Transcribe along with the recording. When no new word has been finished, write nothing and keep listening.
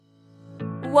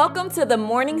Welcome to the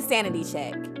Morning Sanity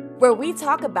Check, where we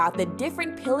talk about the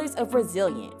different pillars of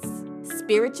resilience: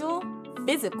 spiritual,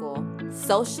 physical,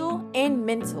 social, and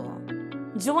mental.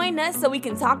 Join us so we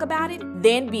can talk about it,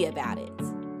 then be about it.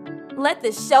 Let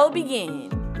the show begin.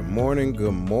 Good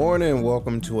morning.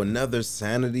 Welcome to another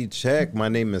Sanity Check. My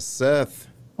name is Seth.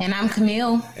 And I'm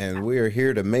Camille. And we are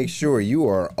here to make sure you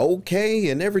are okay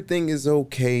and everything is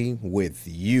okay with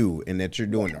you and that you're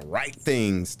doing the right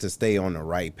things to stay on the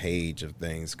right page of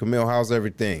things. Camille, how's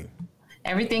everything?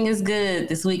 Everything is good.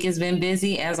 This week has been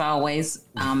busy as always.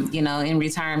 In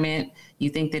retirement,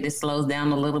 you think that it slows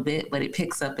down a little bit, but it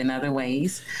picks up in other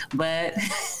ways. But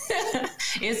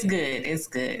it's good. It's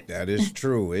good. That is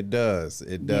true. It does.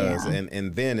 Yeah.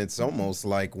 And then it's almost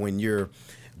like when you're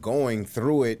going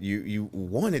through it, you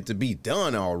want it to be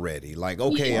done already. Like,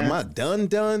 okay, Am I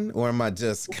done? Or am I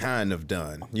just kind of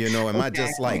done? Am I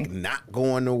just like not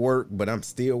going to work, but I'm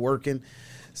still working?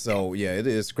 So, yeah, it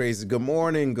is crazy. Good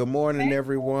morning,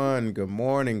 everyone. Good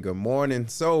morning.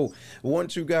 So, I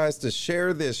want you guys to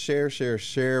share this.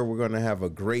 Share. We're going to have a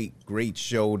great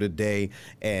show today.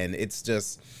 And it's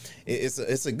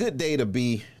a good day to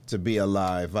be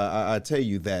alive. I tell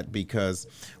you that because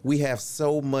we have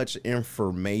so much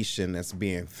information that's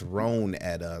being thrown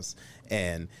at us.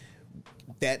 And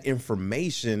that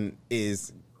information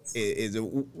is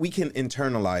we can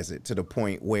internalize it to the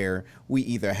point where we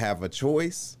either have a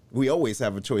choice. We always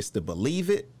have a choice to believe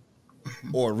it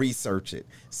or research it.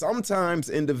 Sometimes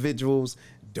individuals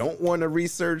don't want to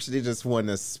research. They just want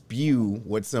to spew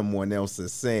what someone else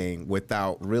is saying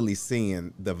without really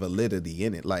seeing the validity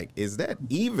in it. Like, is that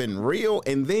even real?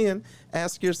 And then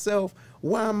ask yourself,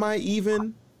 why am I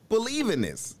even believing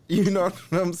this? You know what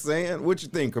I'm saying? What you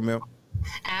think, Camille?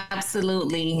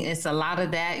 Absolutely. It's a lot of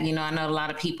that. I know a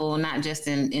lot of people, not just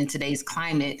in today's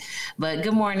climate, but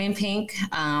good morning, Pink.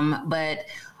 But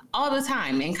all the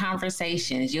time in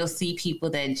conversations, you'll see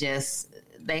people that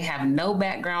they have no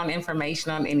background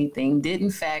information on anything,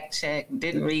 didn't fact check,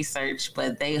 didn't research,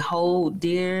 but they hold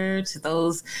dear to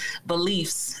those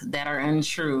beliefs that are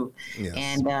untrue. Yes.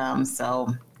 And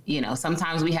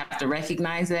sometimes we have to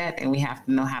recognize that and we have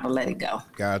to know how to let it go.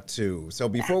 Got to. So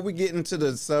before we get into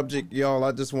the subject, y'all,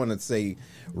 I just want to say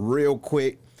real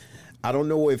quick, I don't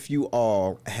know if you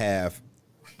all have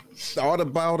thought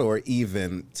about or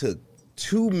even took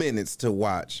 2 minutes to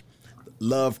watch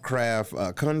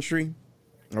Lovecraft Country.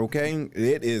 Okay,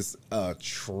 it is a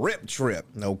trip,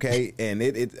 okay, and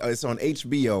it's on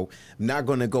HBO. I'm not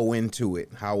going to go into it.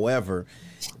 However,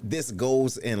 this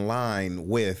goes in line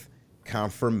with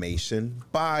confirmation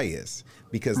bias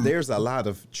because there's a lot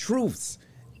of truths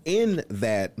in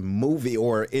that movie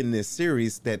or in this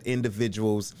series that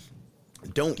individuals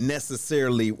don't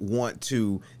necessarily want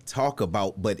to talk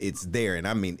about, but it's there. And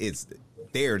I mean, it's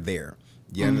there.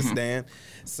 You understand?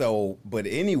 So, but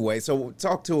anyway, so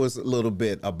talk to us a little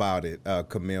bit about it,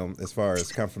 Camille, as far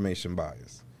as confirmation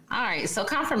bias. All right. So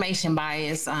confirmation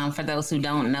bias, for those who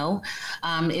don't know,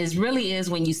 is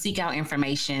when you seek out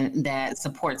information that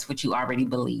supports what you already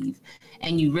believe.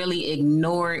 And you really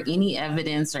ignore any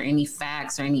evidence or any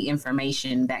facts or any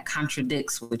information that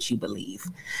contradicts what you believe.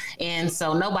 And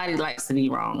so nobody likes to be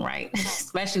wrong, right?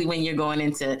 Especially when you're going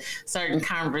into certain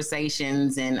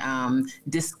conversations and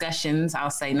discussions. I'll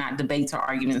say not debates or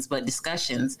arguments, but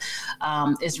discussions.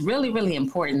 It's really, really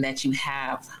important that you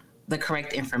have the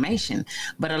correct information.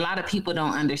 But a lot of people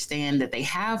don't understand that they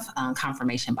have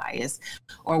confirmation bias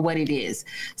or what it is.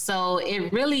 So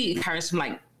it really occurs from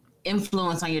like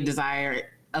influence on your desires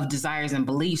and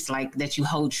beliefs like that you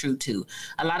hold true to.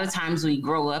 A lot of times we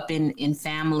grow up in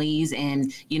families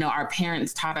and, our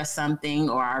parents taught us something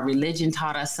or our religion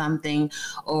taught us something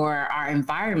or our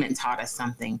environment taught us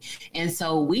something. And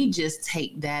so we just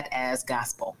take that as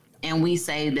gospel. And we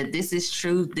say that this is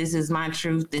truth, this is my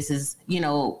truth, this is,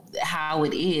 how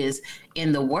it is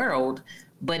in the world,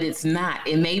 but it's not.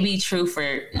 It may be true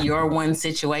for your one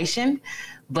situation,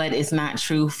 but it's not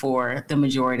true for the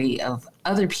majority of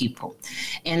other people.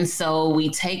 And so we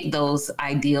take those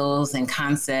ideals and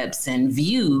concepts and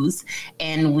views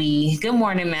and good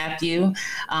morning, Matthew,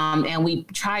 and we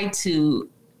try to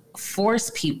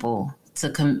force people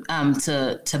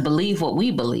to believe what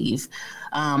we believe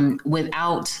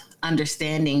without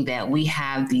understanding that we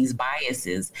have these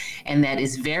biases and that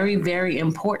it's very, very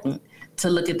important to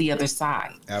look at the other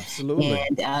side. Absolutely.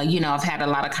 And, I've had a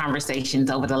lot of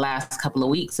conversations over the last couple of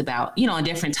weeks about, on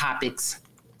different topics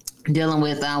dealing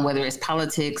with whether it's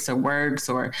politics or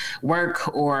work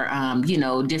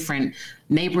or different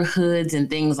neighborhoods and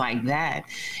things like that.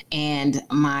 And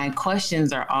my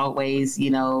questions are always,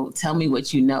 tell me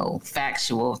what you know,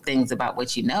 factual things about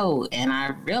what you know. And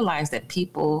I realized that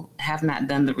people have not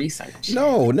done the research.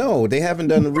 No, they haven't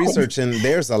done the research. And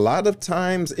there's a lot of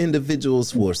times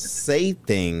individuals will say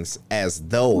things as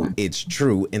though it's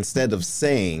true instead of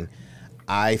saying,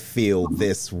 I feel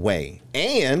this way.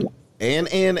 And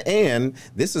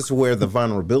this is where the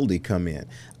vulnerability come in.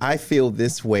 I feel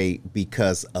this way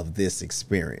because of this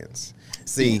experience.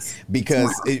 See,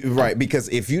 because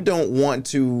if you don't want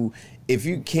to, if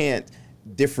you can't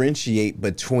differentiate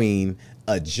between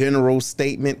a general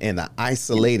statement and an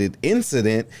isolated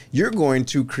incident, you're going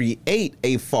to create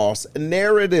a false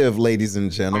narrative, ladies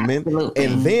and gentlemen. Absolutely.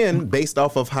 And then based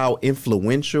off of how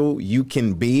influential you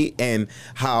can be and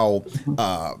how,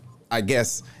 I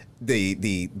guess,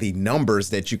 the numbers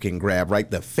that you can grab, right?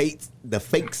 The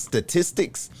fake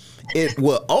statistics, it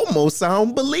will almost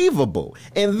sound believable.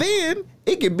 And then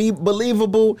it can be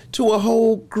believable to a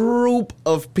whole group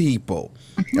of people.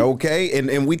 Okay.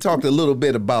 And we talked a little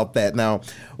bit about that. Now,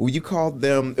 you call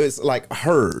them, it's like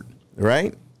herd,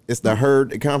 right? It's the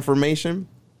herd confirmation.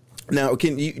 Now,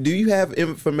 do you have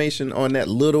information on that,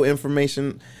 little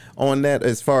information on that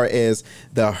as far as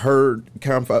the herd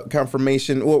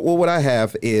confirmation? Well, what I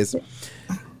have is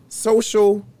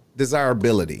social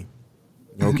desirability.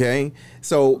 Okay.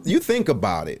 So you think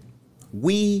about it.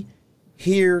 We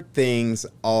hear things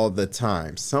all the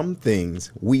time. Some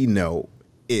things we know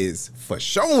is for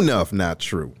sure enough not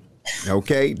true.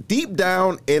 Okay. Deep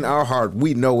down in our heart,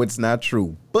 we know it's not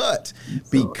true. But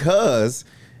because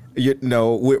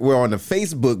we're on a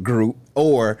Facebook group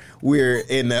or we're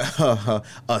in a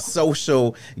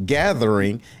social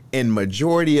gathering and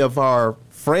majority of our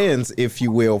friends, if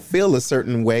you will, feel a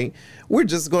certain way, we're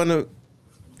just going to,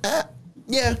 I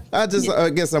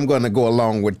guess I'm going to go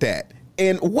along with that.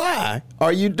 And why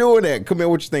are you doing that? Come here,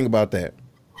 what you think about that?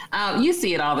 You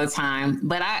see it all the time,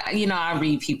 but I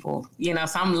read people,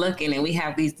 so I'm looking and we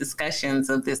have these discussions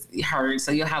of this herd.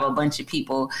 So you'll have a bunch of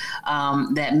people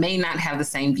that may not have the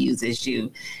same views as you.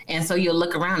 And so you'll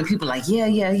look around and people are like, yeah.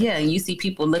 And you see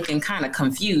people looking kind of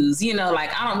confused,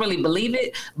 like I don't really believe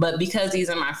it, but because these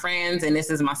are my friends and this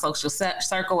is my social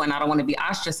circle and I don't want to be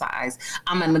ostracized,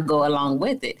 I'm going to go along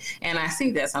with it. And I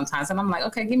see that sometimes and I'm like,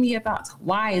 okay, give me your thoughts.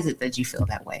 Why is it that you feel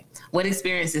that way? What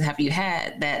experiences have you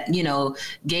had that,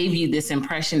 gave you this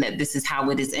impression that this is how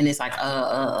it is? And it's like,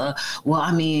 well,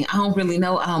 I mean, I don't really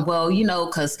know.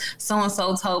 Because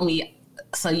so-and-so told me.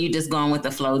 So you just going with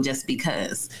the flow just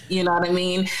because, you know what I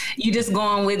mean? You just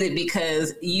going with it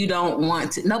because you don't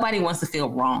want to, nobody wants to feel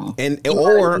wrong. And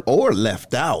or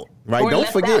left out, right? Don't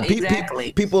forget,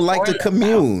 people like to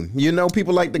commune,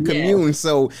 people like to commune. Yeah.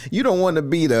 So you don't want to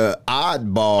be the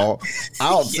oddball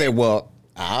out say, well,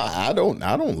 I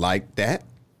don't like that.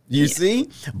 You see?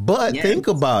 But think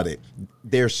about it.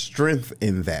 There's strength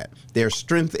in that. There's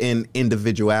strength in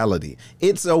individuality.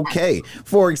 It's okay.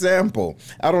 For example,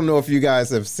 I don't know if you guys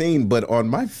have seen, but on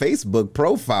my Facebook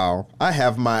profile, I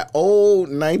have my old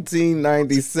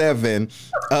 1997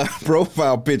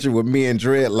 profile picture with me and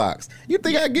dreadlocks. You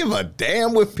think I give a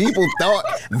damn what people thought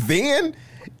then?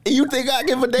 You think I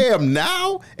give a damn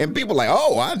now? And people like,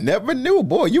 oh, I never knew.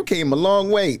 Boy, you came a long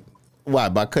way. Why?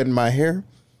 By cutting my hair?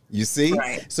 You see?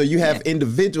 Right. So you have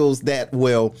individuals that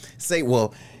will say,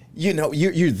 well,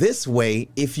 you're this way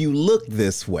if you look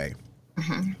this way.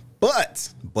 Mm-hmm.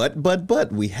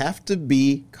 But we have to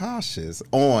be cautious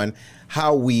on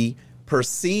how we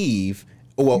perceive,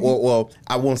 well,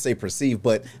 I won't say perceive,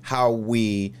 but how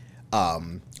we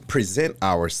present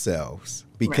ourselves.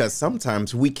 Because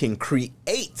sometimes we can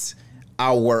create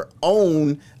our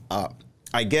own,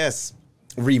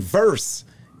 reverse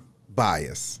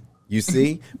bias. You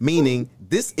see, meaning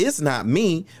this is not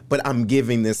me, but I'm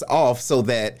giving this off so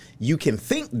that you can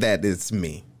think that it's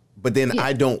me. But then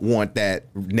I don't want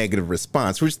that negative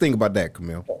response. What do you think about that,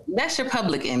 Camille? That's your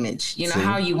public image,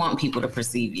 how you want people to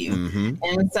perceive you. Mm-hmm.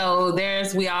 And so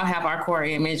we all have our core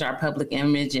image, our public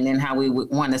image, and then how we would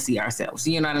want to see ourselves.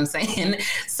 You know what I'm saying?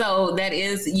 So that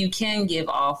is, you can give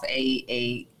off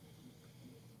a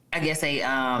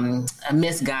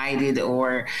misguided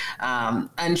or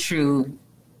untrue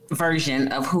version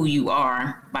of who you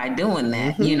are by doing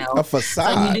that, a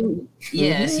facade. So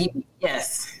yes,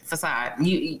 facade.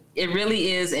 It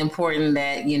really is important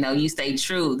that you stay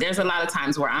true. There's a lot of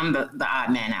times where I'm the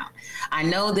odd man out. I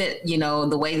know that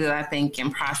the way that I think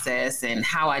and process and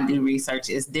how I do research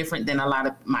is different than a lot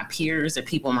of my peers or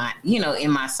people in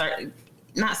my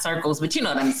not circles, but you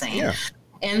know what I'm saying. Yeah.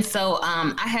 And so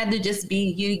I had to just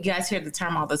be, you guys hear the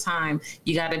term all the time,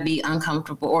 you got to be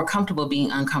uncomfortable or comfortable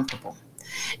being uncomfortable.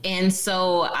 And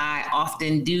so I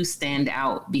often do stand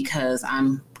out because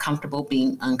I'm comfortable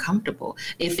being uncomfortable.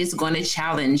 If it's going to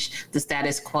challenge the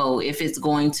status quo, if it's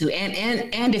going to,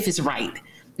 and if it's right,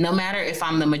 no matter if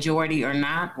I'm the majority or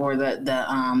not, or the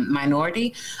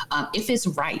minority, if it's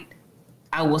right,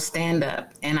 I will stand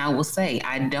up and I will say,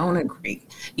 I don't agree,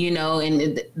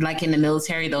 and like in the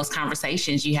military, those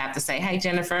conversations, you have to say, hey,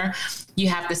 Jennifer, you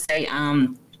have to say,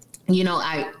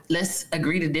 let's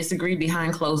agree to disagree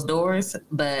behind closed doors.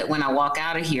 But when I walk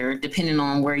out of here, depending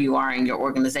on where you are in your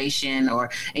organization or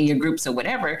in your groups or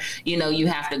whatever, you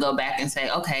have to go back and say,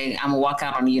 okay, I'm gonna walk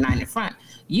out on the united front.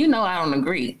 I don't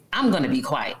agree. I'm going to be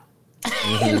quiet.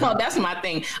 Mm-hmm. That's my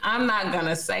thing. I'm not going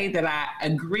to say that I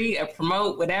agree or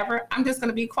promote whatever. I'm just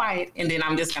going to be quiet. And then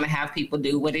I'm just going to have people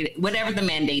do whatever the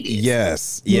mandate is.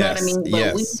 Yes. You know what I mean?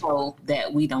 But we know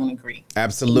that we don't agree.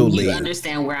 Absolutely. You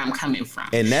understand where I'm coming from.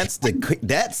 And that's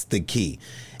the key.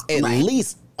 At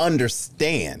least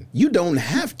understand. You don't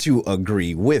have to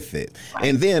agree with it. Right.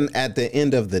 And then at the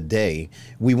end of the day,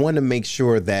 we want to make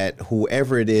sure that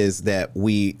whoever it is that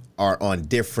we are on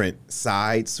different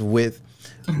sides with,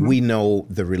 mm-hmm. we know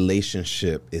the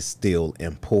relationship is still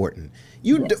important.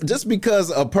 Just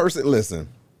because a person, listen,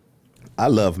 I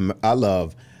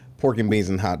love pork and beans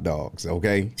and hot dogs.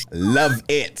 Okay. Love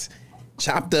it.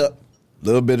 Chopped up, a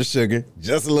little bit of sugar,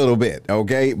 just a little bit.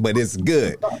 Okay. But it's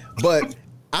good. But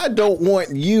I don't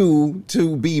want you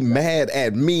to be mad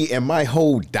at me and my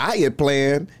whole diet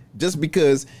plan just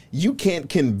because you can't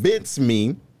convince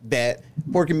me that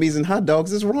pork and beans and hot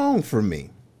dogs is wrong for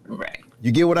me. Right.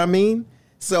 You get what I mean?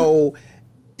 So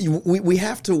we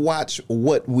have to watch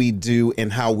what we do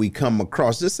and how we come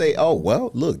across. Just say, oh,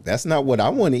 well, look, that's not what I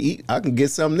want to eat. I can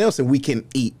get something else and we can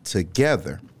eat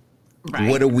together. Right.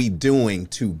 What are we doing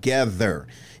together?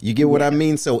 You get what I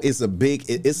mean? So it's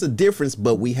a difference,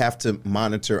 but we have to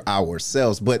monitor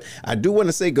ourselves. But I do want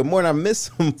to say good morning. I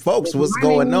miss some folks. What's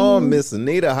going on, Miss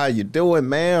Anita? How you doing,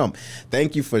 ma'am?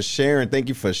 Thank you for sharing.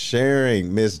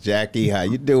 Miss Jackie. How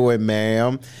you doing,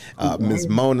 ma'am? Miss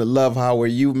Mona Love, how are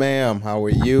you, ma'am? How are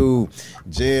you?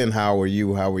 Jen, how are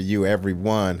you? How are you,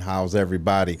 everyone? How's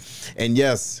everybody? And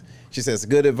yes, she says,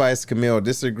 good advice, Camille.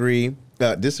 Disagree,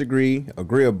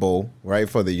 agreeable, right,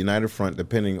 for the United Front,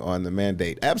 depending on the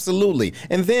mandate. Absolutely.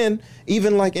 And then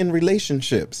even like in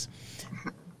relationships,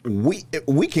 we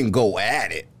can go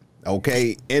at it,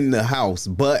 okay, in the house.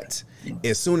 But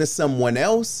as soon as someone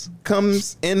else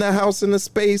comes in the house, in the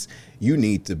space, you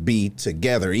need to be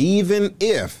together. Even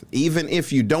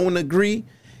if you don't agree,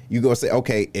 you go say,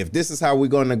 okay, if this is how we're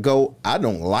going to go, I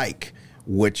don't like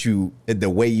the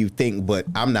way you think, but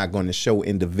I'm not going to show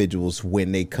individuals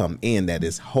when they come in that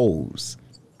is hoes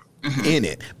in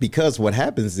it, because what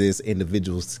happens is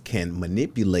individuals can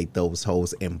manipulate those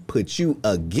hoes and put you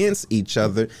against each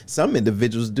other. Some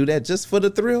individuals do that just for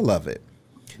the thrill of it.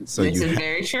 So this is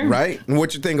very true, right? And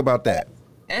what you think about that?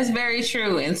 That's very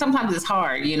true. And sometimes it's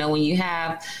hard, when you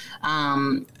have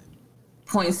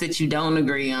points that you don't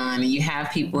agree on, and you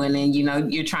have people, and then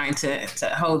you're trying to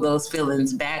hold those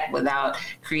feelings back without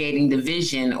creating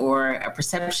division or a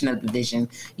perception of division,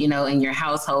 in your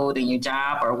household, in your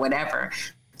job, or whatever.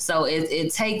 So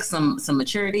it takes some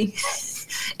maturity.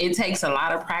 It takes a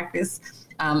lot of practice.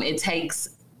 It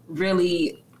takes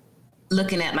really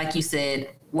looking at, like you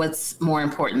said, what's more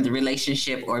important, the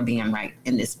relationship or being right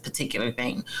in this particular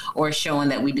thing, or showing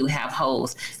that we do have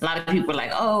holes. A lot of people are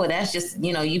like, oh, that's just,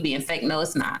 you being fake. No,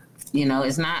 it's not.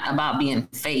 It's not about being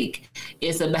fake.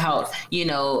 It's about,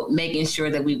 making sure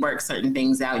that we work certain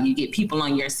things out. You get people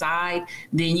on your side,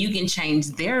 then you can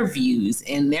change their views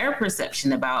and their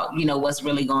perception about, what's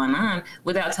really going on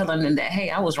without telling them that, hey,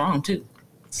 I was wrong too.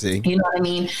 See? You know what I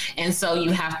mean? And so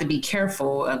you have to be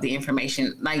careful of the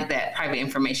information, like that private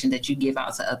information that you give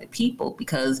out to other people,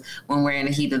 because when we're in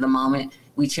the heat of the moment,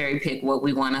 we cherry pick what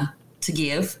we want to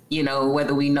give,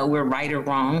 whether we know we're right or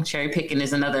wrong. Cherry picking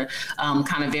is another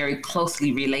kind of very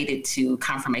closely related to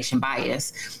confirmation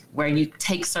bias, where you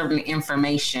take certain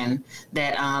information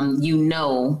that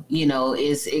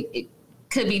it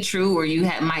could be true, or you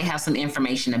might have some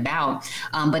information about,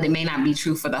 but it may not be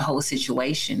true for the whole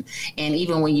situation. And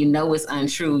even when it's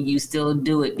untrue, you still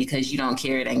do it because you don't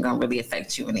care. It ain't gonna really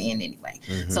affect you in the end anyway.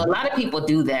 Mm-hmm. So a lot of people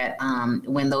do that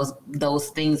when those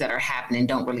things that are happening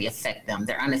don't really affect them.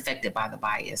 They're unaffected by the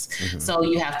bias. Mm-hmm. So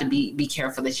you have to be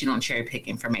careful that you don't cherry pick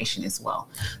information as well.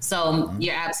 So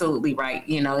You're absolutely right.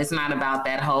 It's not about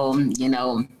that whole,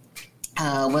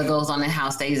 what goes on in the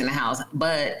house stays in the house.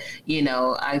 But, you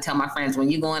know, I tell my friends, when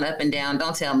you're going up and down,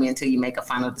 don't tell me until you make a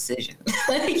final decision.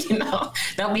 You know,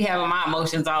 don't be having my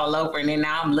emotions all over. And then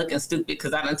now I'm looking stupid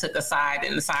because I done took a side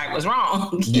and the side was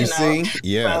wrong. You know? See?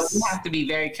 Yes. So we have to be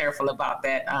very careful about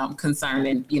that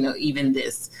concerning, you know, even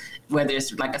this, whether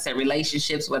it's, like I said,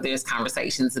 relationships, whether it's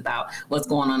conversations about what's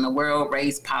going on in the world,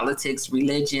 race, politics,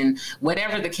 religion,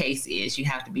 whatever the case is, you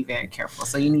have to be very careful.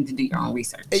 So you need to do your own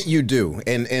research. You do.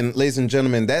 And ladies and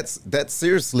gentlemen, that's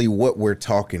seriously what we're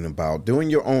talking about, doing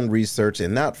your own research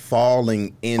and not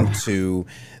falling into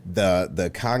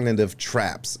the cognitive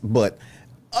traps, but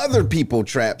other people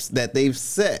traps that they've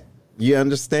set. You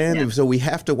understand? Yeah. So we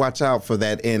have to watch out for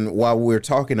that. And while we're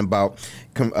talking about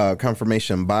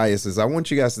confirmation biases, I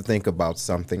want you guys to think about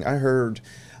something. I heard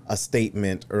a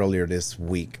statement earlier this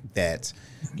week that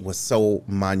was so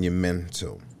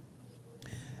monumental.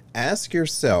 Ask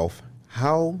yourself,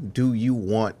 how do you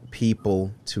want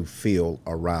people to feel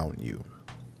around you?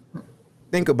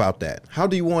 Think about that. How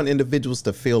do you want individuals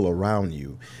to feel around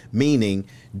you? Meaning,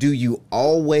 do you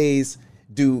always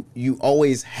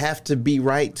have to be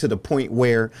right to the point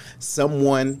where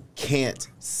someone can't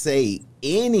say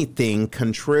anything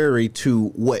contrary to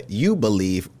what you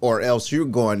believe, or else you're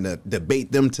going to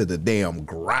debate them to the damn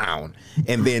ground?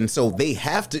 And then so they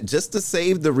have to, just to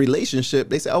save the relationship,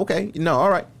 they say, okay, no, all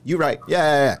right, you're right.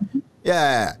 Yeah,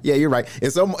 you're right.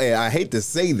 And I hate to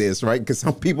say this, right? Because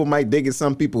some people might dig it,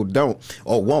 some people don't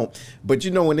or won't. But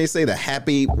you know, when they say the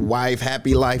happy wife,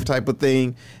 happy life type of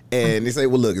thing, and they say,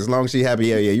 well, look, as long as she's happy,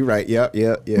 yeah, you're right.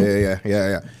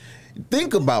 Yeah.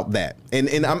 Think about that.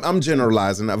 And I'm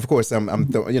generalizing. Of course,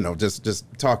 I'm just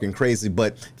talking crazy.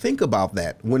 But think about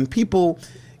that. When people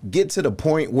get to the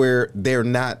point where they're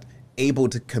not able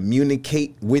to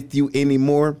communicate with you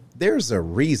anymore, there's a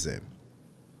reason.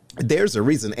 There's a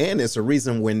reason, and it's a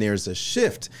reason when there's a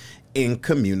shift in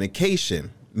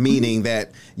communication, meaning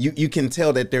that you can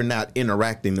tell that they're not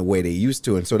interacting the way they used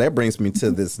to. And so that brings me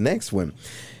to this next one,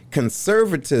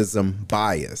 conservatism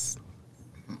bias.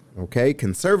 Okay,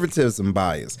 conservatism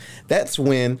bias. That's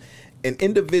when an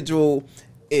individual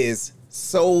is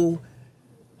so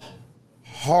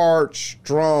hard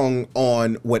strong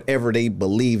on whatever they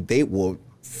believe, they will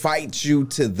fight you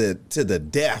to the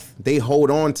death. They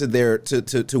hold on to their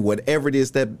to whatever it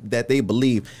is that they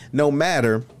believe, no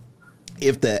matter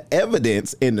if the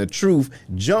evidence and the truth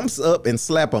jumps up and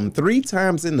slap them 3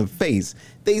 times in the face.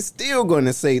 They still going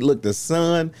to say, look, the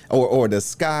sun or the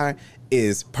sky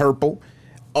is purple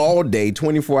all day,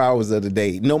 24 hours of the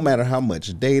day. No matter how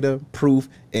much data, proof,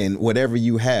 and whatever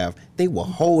you have, they will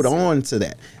hold on to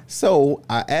that. So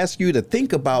I ask you to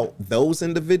think about those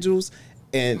individuals,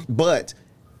 but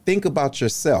think about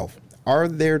yourself. Are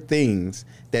there things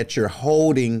that you're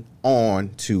holding on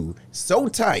to so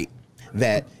tight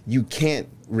that you can't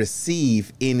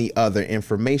receive any other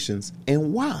informations,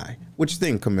 and why? What you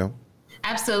think, Camille?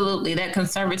 Absolutely. That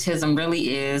conservatism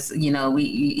really is,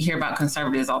 we hear about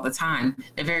conservatives all the time.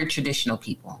 They're very traditional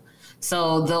people.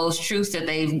 So those truths that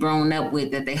they've grown up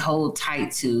with, that they hold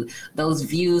tight to, those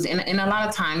views, and a lot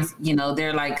of times,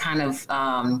 they're like kind of,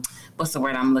 what's the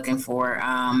word I'm looking for?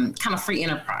 Kind of free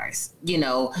enterprise,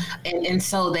 and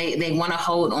so they want to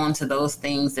hold on to those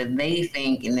things that they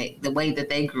think, and the way that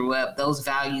they grew up, those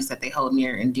values that they hold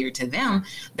near and dear to them.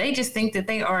 They just think that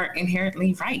they are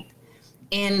inherently right.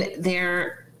 And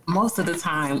they're most of the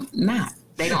time not.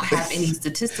 They don't have any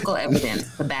statistical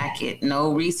evidence to back it.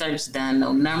 No research done,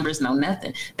 no numbers, no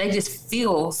nothing. They just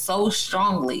feel so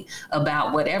strongly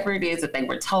about whatever it is that they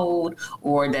were told,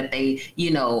 or that they,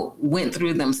 went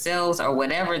through themselves, or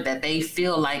whatever, that they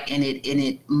feel like, and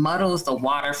it muddles the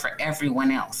water for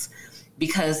everyone else,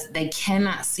 because they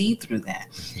cannot see through that.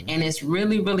 And it's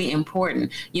really, really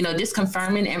important. This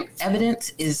confirming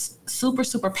evidence is super,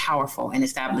 super powerful in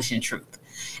establishing truth.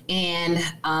 And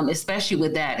especially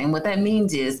with that. And what that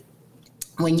means is,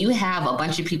 when you have a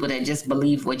bunch of people that just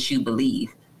believe what you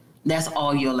believe, that's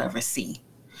all you'll ever see.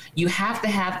 You have to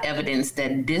have evidence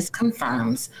that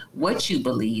disconfirms what you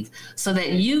believe, so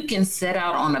that you can set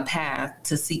out on a path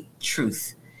to seek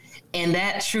truth. And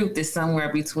that truth is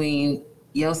somewhere between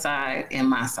your side and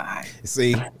my side.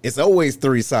 See, it's always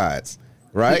 3 sides,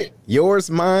 right? Yours,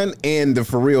 mine, and the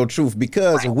for real truth,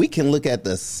 because we can look at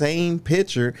the same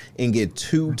picture and get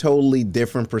 2 totally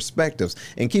different perspectives.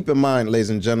 And keep in mind, ladies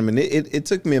and gentlemen, it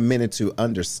took me a minute to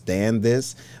understand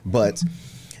this, but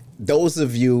those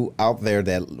of you out there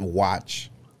that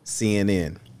watch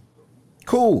CNN,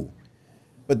 cool.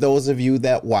 But those of you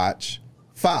that watch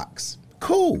Fox,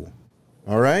 cool.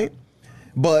 All right.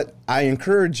 But I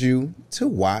encourage you to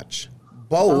watch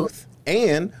both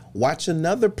and watch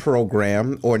another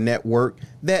program or network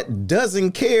that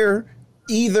doesn't care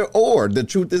either or. The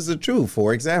truth is the truth.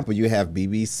 For example, you have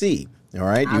BBC. All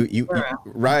right.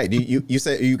 Right. You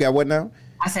said you got what now?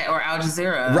 I said, or Al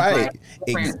Jazeera. Right.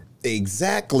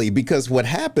 Exactly. Because what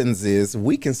happens is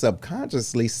we can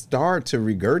subconsciously start to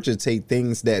regurgitate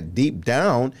things that deep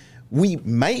down we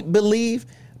might believe,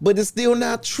 but it's still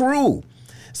not true.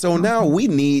 So now we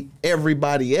need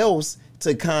everybody else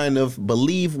to kind of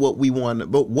believe what we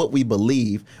want, but what we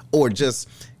believe, or just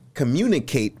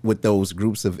communicate with those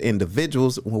groups of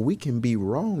individuals. Well, we can be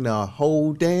wrong the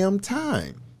whole damn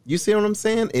time. You see what I'm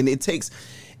saying? And it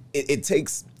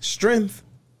takes strength.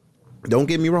 Don't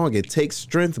get me wrong. It takes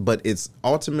strength, but it's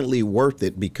ultimately worth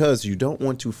it because you don't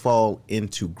want to fall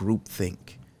into groupthink,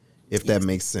 if that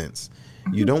makes sense.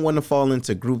 You don't want to fall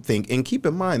into groupthink. And keep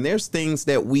in mind, there's things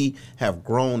that we have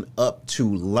grown up to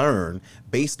learn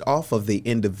based off of the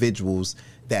individuals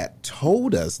that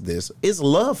told us this. Is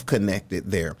love connected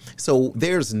there? So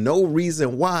there's no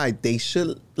reason why they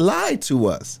should lie to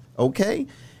us. Okay?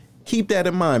 Keep that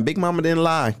in mind. Big Mama didn't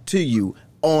lie to you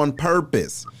on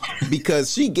purpose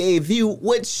because she gave you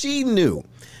what she knew.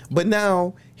 But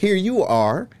now here you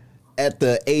are at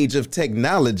the age of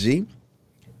technology.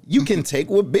 You can take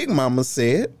what Big Mama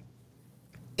said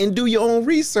and do your own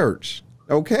research,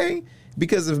 okay?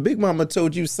 Because if Big Mama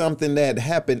told you something that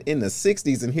happened in the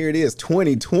 60s and here it is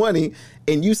 2020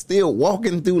 and you still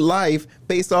walking through life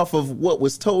based off of what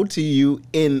was told to you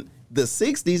in the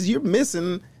 60s, you're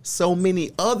missing so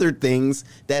many other things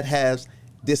that has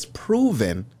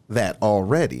disproven that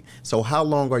already. So how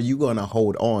long are you going to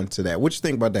hold on to that? What you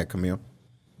think about that, Camille?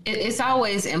 It's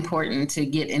always important to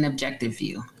get an objective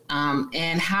view.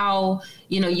 And how,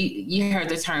 you heard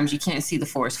the terms, you can't see the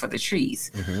forest for the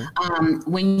trees.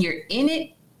 When you're in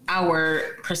it,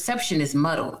 our perception is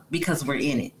muddled because we're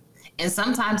in it. And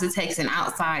sometimes it takes an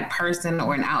outside person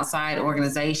or an outside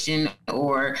organization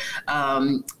or,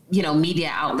 media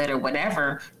outlet or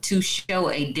whatever to show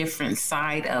a different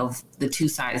side of the two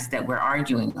sides that we're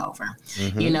arguing over.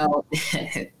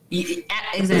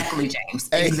 Exactly, James.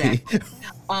 Exactly.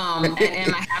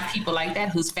 And I have people like that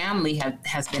whose family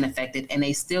has been affected and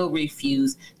they still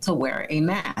refuse to wear a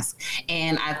mask.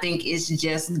 And I think it's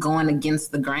just going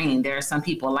against the grain. There are some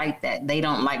people like that. They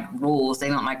don't like rules. They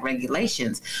don't like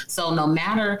regulations. So no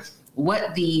matter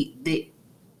what the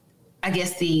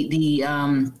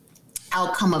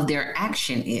outcome of their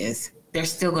action is, they're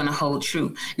still going to hold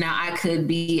true. Now, I could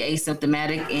be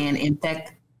asymptomatic and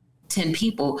infect 10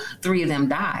 people, 3 of them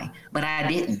die, but I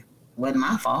didn't. Wasn't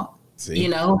my fault.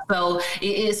 See? So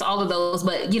it's all of those,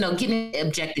 but, getting an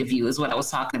objective view is what I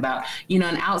was talking about, an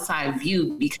outside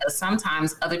view, because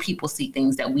sometimes other people see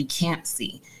things that we can't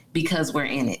see because we're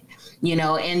in it,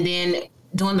 and then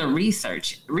doing the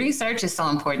research. Research is so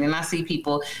important. And I see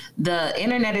people, the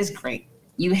internet is great.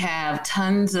 You have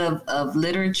tons of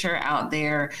literature out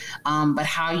there, but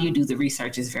how you do the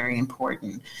research is very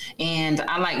important. And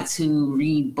I like to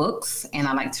read books, and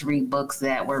I like to read books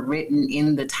that were written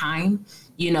in the time,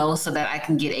 so that I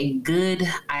can get a good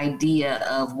idea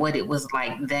of what it was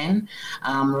like then,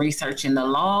 researching the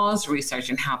laws,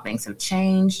 researching how things have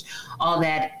changed, all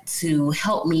that to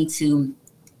help me to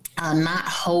not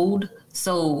hold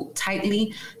so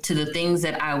tightly to the things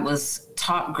that I was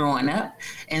taught growing up.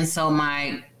 And so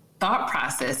my thought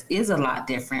process is a lot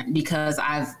different because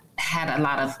I've had a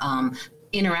lot of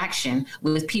interaction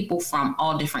with people from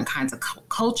all different kinds of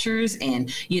cultures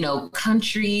and,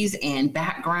 countries and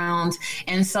backgrounds.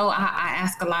 And so I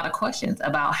ask a lot of questions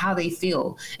about how they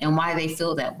feel and why they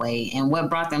feel that way and what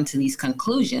brought them to these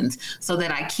conclusions so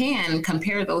that I can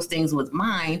compare those things with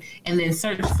mine and then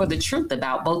search for the truth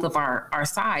about both of our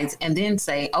sides and then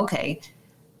say, okay,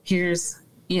 here's,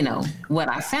 what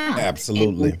I found.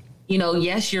 Absolutely. And,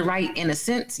 yes, you're right in a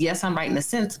sense. Yes, I'm right in a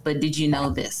sense, but did you know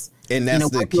this? And that's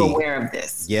the key. Aware of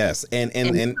this. Yes.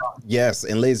 And yes.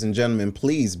 And ladies and gentlemen,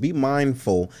 please be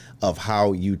mindful of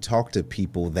how you talk to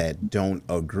people that don't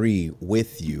agree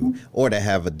with you or that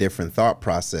have a different thought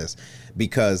process,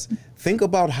 because think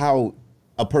about how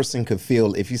a person could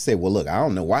feel if you say, well, look, I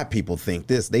don't know why people think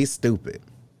this. They stupid.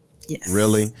 Yes.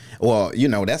 Really? Well,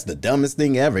 that's the dumbest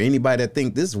thing ever. Anybody that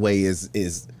think this way is,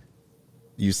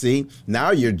 you see,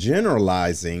 now you're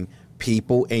generalizing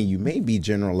people, and you may be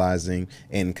generalizing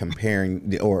and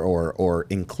comparing or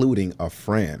including a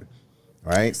friend,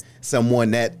 right?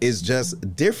 Someone that is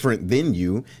just different than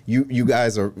you. You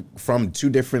guys are from 2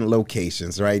 different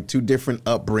locations, right? 2 different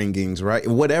upbringings, right?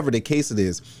 Whatever the case it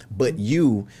is, but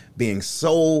you being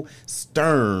so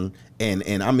stern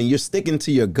and I mean, you're sticking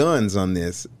to your guns on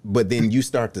this, but then you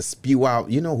start to spew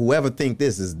out, whoever think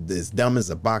this is as dumb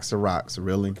as a box of rocks,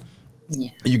 really? Yeah.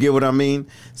 You get what I mean?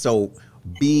 So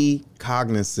be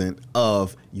cognizant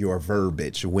of your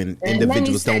verbiage when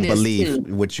individuals don't believe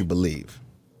what you believe.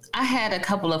 I had a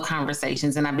couple of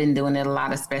conversations, and I've been doing it a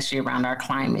lot, especially around our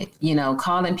climate,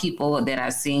 calling people that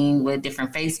I've seen with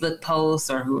different Facebook posts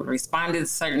or who responded to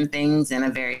certain things in a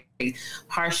very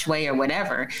harsh way or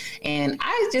whatever. And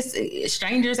I just,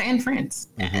 strangers and friends,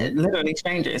 literally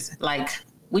strangers, like,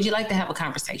 would you like to have a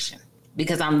conversation?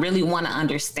 Because I really want to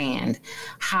understand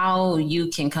how you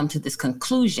can come to this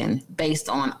conclusion based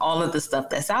on all of the stuff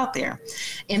that's out there.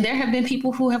 And there have been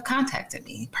people who have contacted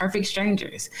me, perfect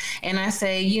strangers. And I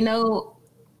say,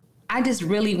 I just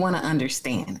really want to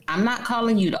understand. I'm not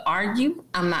calling you to argue.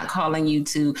 I'm not calling you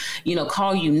to,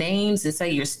 call you names and say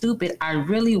you're stupid. I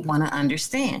really want to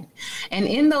understand. And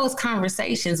in those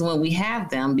conversations, when we have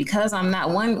them, because I'm not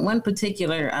one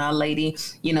particular lady,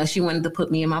 she wanted to put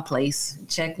me in my place,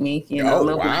 check me, a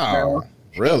little black girl.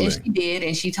 Really? And she did.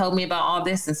 And she told me about all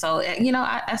this. And so,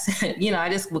 I said, I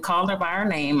just would call her by her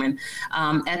name. And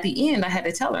at the end, I had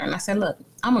to tell her. And I said, look,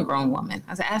 I'm a grown woman.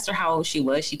 I asked her how old she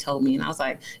was. She told me. And I was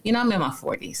like, I'm in my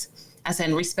 40s. I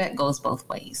said, respect goes both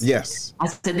ways. Yes. I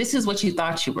said, this is what you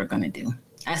thought you were going to do.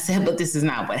 I said, but this is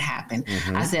not what happened.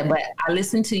 I said, but I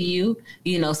listened to you,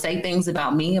 say things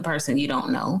about me, a person you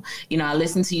don't know. I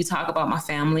listened to you talk about my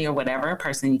family or whatever, a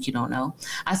person that you don't know.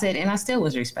 I said, and I still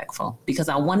was respectful because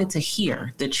I wanted to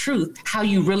hear the truth, how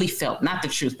you really felt, not the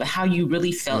truth, but how you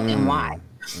really felt and why.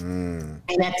 And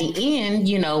at the end,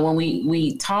 when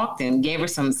we talked and gave her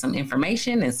some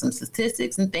information and some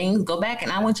statistics and things, go back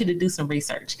and I want you to do some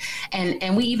research.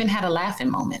 And we even had a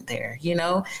laughing moment there,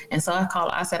 And so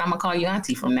I said, I'm gonna call you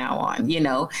auntie from now on,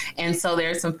 And so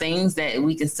there's some things that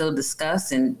we can still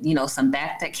discuss and, some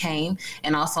back that came.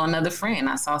 And also another friend,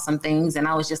 I saw some things and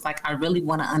I was just like, I really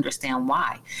want to understand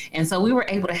why. And so we were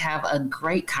able to have a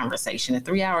great conversation, a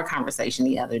 3-hour conversation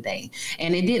the other day.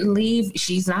 And it didn't leave.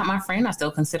 She's not my friend. I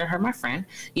still consider her my friend.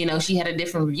 She had a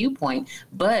different viewpoint,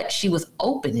 but she was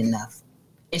open enough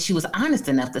and she was honest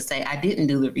enough to say, I didn't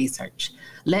do the research.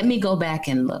 Let me go back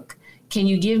and look. Can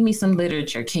you give me some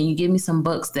literature? Can you give me some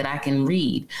books that I can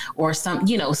read or some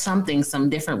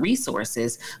different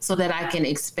resources so that I can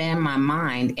expand my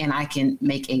mind and I can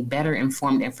make a better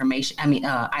informed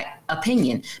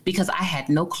opinion, because I had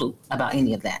no clue about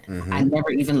any of that. I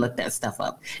never even looked that stuff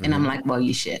up. And I'm like, well,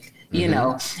 you should,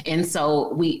 and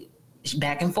so we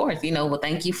back and forth, well,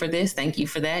 thank you for this. Thank you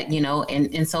for that,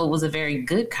 and so it was a very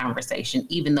good conversation,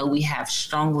 even though we have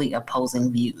strongly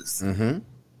opposing views.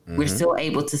 We're still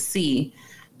able to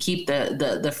keep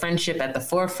the friendship at the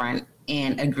forefront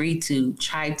and agree to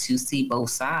try to see both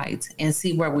sides and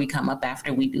see where we come up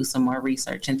after we do some more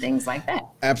research and things like that.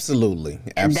 Absolutely.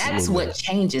 And that's what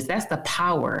changes. That's the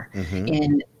power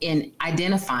in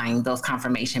identifying those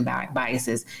confirmation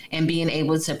biases and being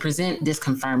able to present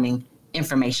disconfirming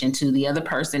information to the other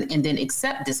person and then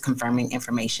accept disconfirming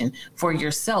information for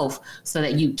yourself so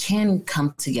that you can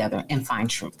come together and find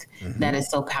truth. That is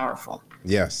so powerful.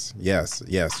 Yes.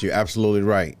 You're absolutely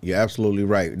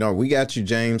right. No, we got you,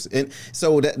 James. And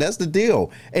so that's the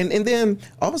deal. And then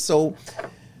also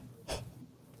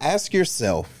ask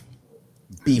yourself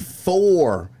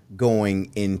before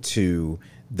going into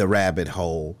the rabbit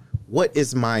hole, what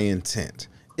is my intent?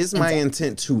 Is my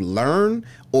intent to learn,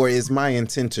 or is my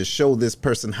intent to show this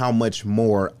person how much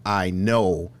more I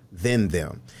know than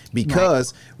them?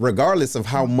 Because regardless of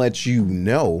how much you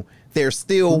know, there's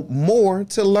still more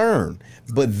to learn.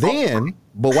 But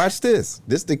watch this.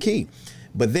 This is the key.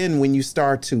 But then when you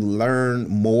start to learn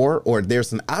more, or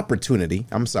there's an opportunity,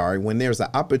 when there's an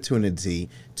opportunity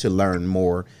to learn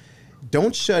more,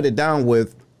 don't shut it down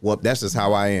with, well, that's just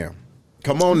how I am.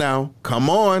 Come on now.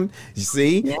 Come on. You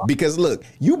see? Yeah. Because look,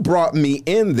 you brought me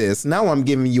in this. Now I'm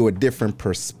giving you a different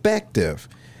perspective.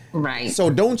 Right. So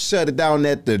don't shut it down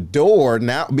at the door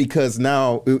now, because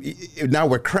now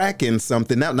we're cracking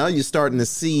something. Now you're starting to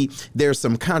see there's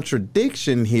some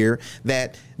contradiction here,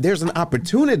 that there's an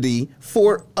opportunity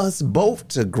for us both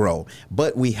to grow.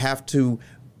 But we have to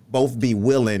both be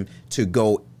willing to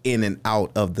go in and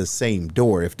out of the same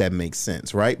door, if that makes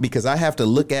sense, right? Because I have to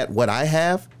look at what I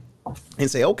have and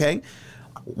say, okay,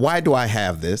 why do I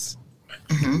have this?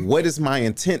 What is my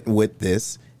intent with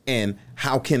this? And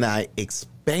how can I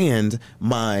expand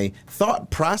my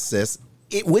thought process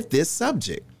with this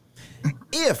subject?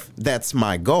 If that's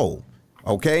my goal,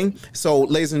 Okay, so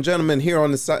ladies and gentlemen, here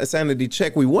on the Sanity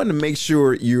Check, we want to make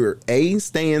sure you're A,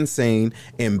 staying sane,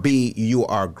 and B, you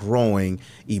are growing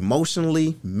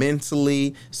emotionally,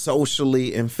 mentally,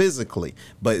 socially, and physically.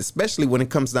 But especially when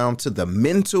it comes down to the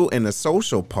mental and the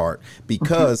social part,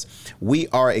 because we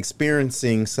are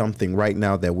experiencing something right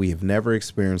now that we have never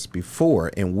experienced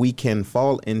before, and we can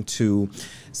fall into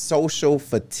social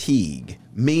fatigue,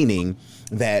 meaning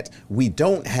that we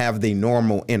don't have the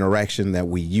normal interaction that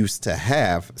we used to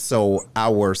have. So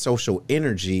our social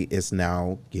energy is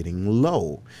now getting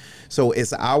low. So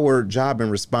it's our job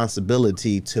and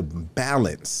responsibility to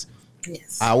balance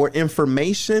our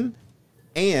information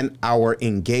and our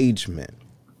engagement.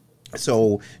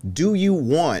 So do you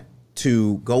want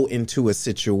to go into a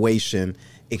situation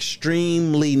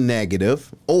extremely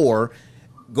negative, or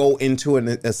go into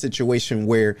a situation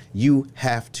where you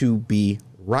have to be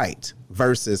right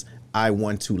versus I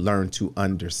want to learn to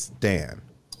understand?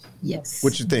 Yes.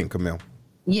 What you think, Camille?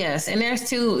 Yes, and there's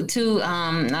two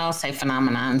I'll say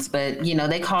phenomenons, but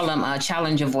they call them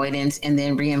challenge avoidance and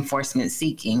then reinforcement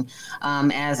seeking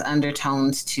as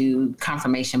undertones to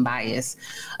confirmation bias.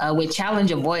 With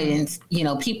challenge avoidance,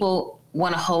 people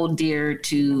want to hold dear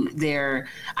to their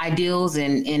ideals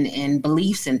and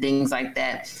beliefs and things like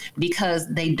that because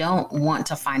they don't want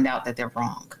to find out that they're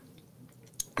wrong.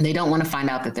 They don't want to find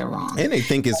out that they're wrong. And they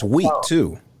think it's weak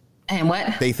too. And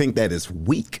what? They think that it's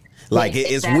weak. Like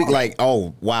it's weak, like,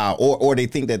 oh, wow. Or they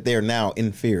think that they're now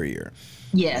inferior.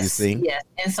 Yes. You see? Yes.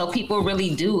 And so people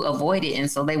really do avoid it. And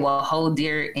so they will hold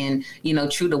dear and,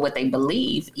 true to what they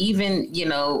believe, even,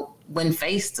 when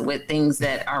faced with things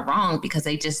that are wrong, because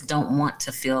they just don't want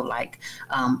to feel like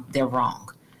they're wrong.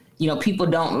 People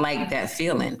don't like that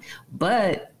feeling.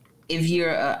 But if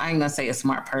you're, I ain't going to say a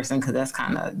smart person because that's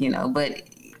kind of, but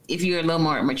if you're a little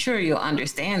more mature, you'll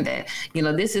understand that,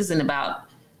 this isn't about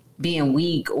being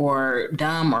weak or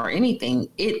dumb or anything.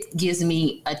 It gives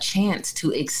me a chance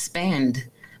to expand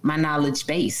my knowledge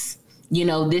base.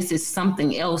 This is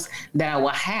something else that I will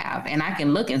have, and I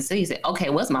can look and see, say, okay,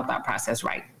 was my thought process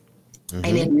right? Mm-hmm.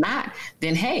 And if not,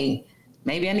 then, hey,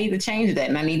 maybe I need to change that.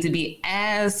 And I need to be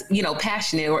as,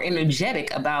 passionate or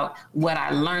energetic about what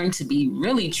I learned to be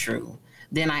really true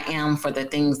than I am for the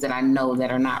things that I know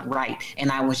that are not right. And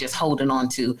I was just holding on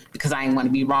to because I didn't want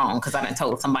to be wrong, because I done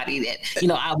told somebody that,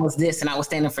 I was this and I was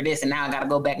standing for this. And now I got to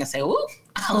go back and say, oh,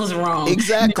 I was wrong.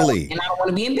 Exactly. And I don't want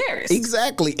to be embarrassed.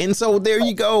 Exactly. And so there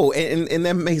you go. And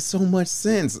that makes so much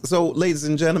sense. So, ladies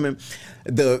and gentlemen,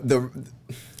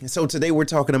 so today we're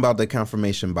talking about the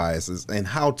confirmation biases and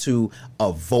how to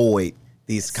avoid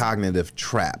these cognitive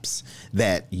traps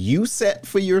that you set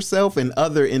for yourself and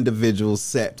other individuals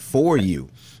set for you.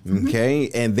 Okay.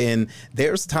 Mm-hmm. And then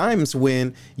there's times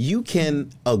when you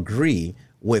can agree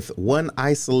with one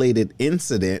isolated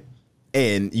incident,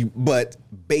 but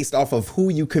based off of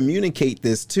who you communicate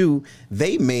this to,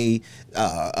 they may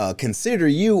consider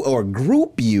you or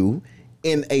group you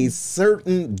in a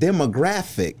certain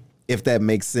demographic, if that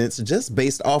makes sense, just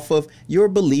based off of your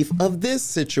belief of this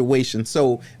situation.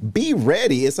 So be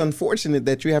ready. It's unfortunate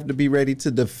that you have to be ready to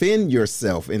defend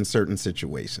yourself in certain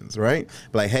situations, right?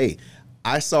 Like, hey,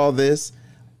 I saw this.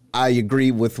 I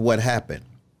agree with what happened.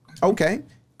 Okay,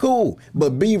 cool.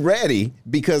 But be ready,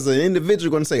 because an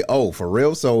individual going to say, oh, for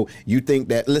real? So you think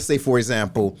that, let's say, for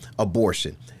example,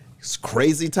 abortion. It's a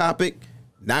crazy topic.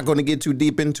 Not going to get too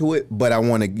deep into it, but I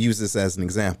want to use this as an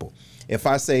example. If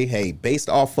I say, hey, based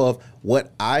off of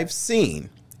what I've seen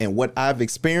and what I've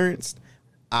experienced,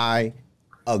 I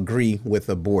agree with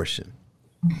abortion.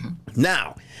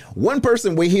 Now, one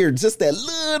person will hear just that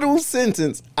little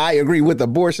sentence, I agree with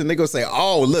abortion. They're going to say,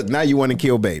 oh, look, now you want to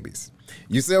kill babies.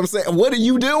 You see what I'm saying? What are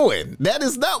you doing? That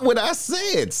is not what I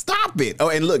said. Stop it. Oh,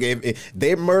 and look, if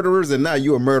they're murderers and now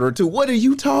you're a murderer too, what are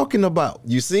you talking about?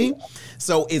 You see?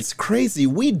 So it's crazy.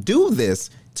 We do this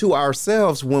to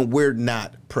ourselves when we're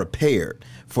not prepared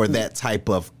for that type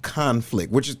of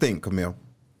conflict. What you think, Camille?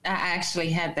 I actually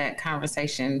had that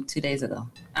conversation 2 days ago.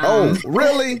 Oh,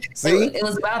 really? See? It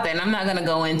was about that, and I'm not going to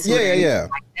go into it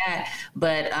like that.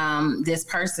 But this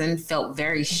person felt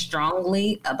very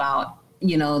strongly about,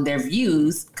 their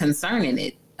views concerning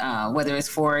it, whether it's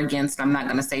for or against. I'm not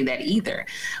going to say that either.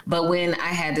 But when I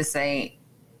had to say,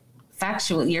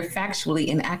 you're factually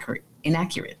inaccurate.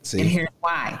 inaccurate. See? And here's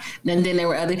why. And then there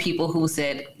were other people who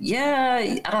said,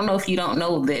 yeah, I don't know if you don't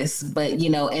know this, but, you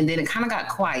know, and then it kind of got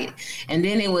quiet. And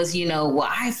then it was, you know, well,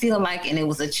 I feel like, and it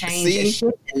was a change, a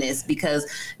shift in this, because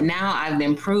now I've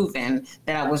been proven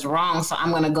that I was wrong. So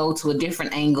I'm going to go to a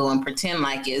different angle and pretend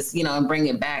like it's, you know, and bring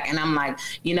it back. And I'm like,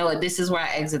 you know what, this is where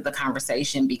I exit the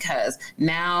conversation, because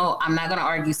now I'm not going to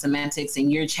argue semantics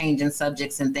and you're changing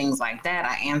subjects and things like that.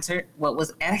 I answered what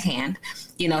was at hand.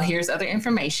 You know, here's other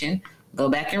information. Go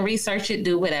back and research it,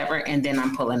 do whatever, and then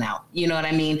I'm pulling out. You know what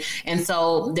I mean? And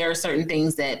so there are certain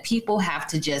things that people have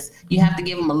to you have to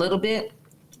give them a little bit.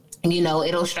 You know,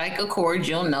 it'll strike a chord,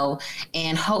 you'll know,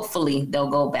 and hopefully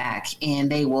they'll go back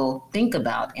and they will think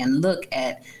about and look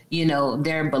at, you know,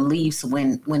 their beliefs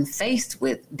when faced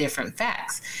with different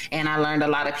facts. And I learned a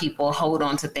lot of people hold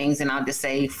on to things, and I'll just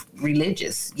say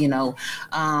religious, you know,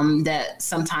 that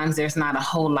sometimes there's not a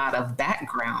whole lot of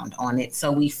background on it.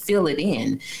 So we fill it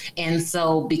in. And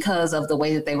so because of the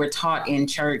way that they were taught in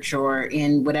church or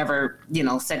in whatever, you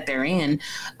know, sect they're in,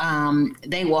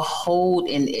 they will hold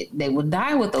in it. They will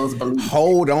die with those beliefs.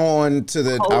 Hold on to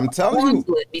the, I'm telling you.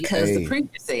 To it because the preacher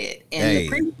said, and the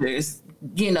preachers,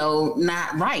 you know,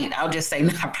 not right. I'll just say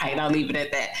not right. I'll leave it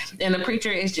at that. And the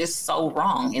preacher is just so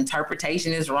wrong.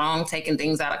 Interpretation is wrong, taking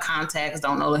things out of context,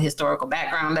 don't know the historical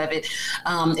background of it,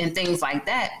 and things like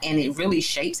that. And it really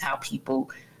shapes how people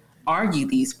argue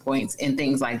these points and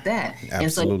things like that. Absolutely.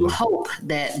 And so you hope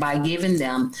that by giving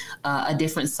them a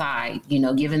different side, you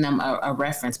know, giving them a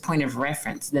reference, point of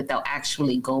reference, that they'll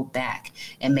actually go back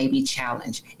and maybe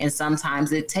challenge. And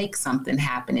sometimes it takes something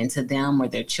happening to them or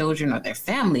their children or their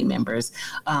family members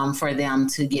for them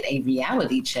to get a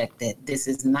reality check that this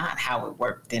is not how it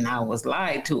worked and I was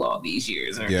lied to all these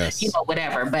years, or, you know,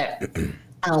 whatever. But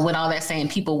with all that saying,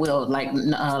 people will, like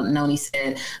Noni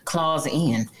said, clause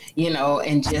in, you know,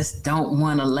 and just don't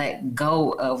want to let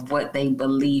go of what they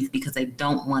believe because they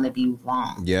don't want to be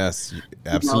wrong. Yes,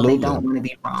 absolutely. You know, they don't want to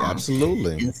be wrong.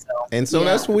 Absolutely. And so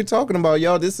that's what we're talking about,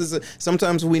 y'all. This is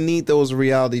sometimes we need those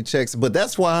reality checks, but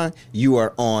that's why you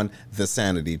are on the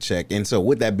Sanity Check. And so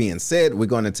with that being said, we're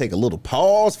going to take a little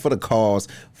pause for the cause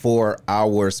for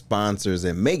our sponsors,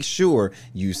 and make sure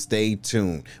you stay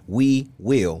tuned. We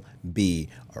will be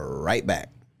right back.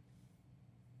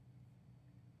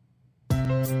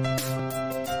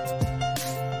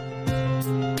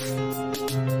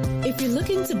 If you're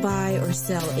looking to buy or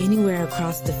sell anywhere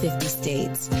across the 50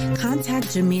 states,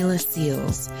 contact Jamila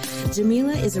Seals.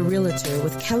 Jamila is a realtor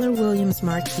with Keller Williams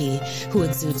Marquis who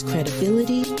exudes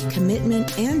credibility,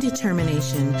 commitment, and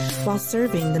determination while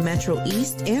serving the Metro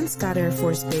East and Scott Air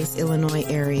Force Base, Illinois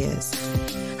areas.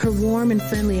 Her warm and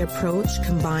friendly approach,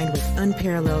 combined with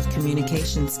unparalleled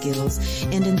communication skills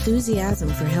and enthusiasm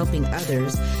for helping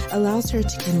others, allows her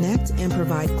to connect and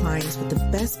provide clients with the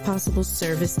best possible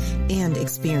service and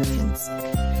experience.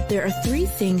 There are 3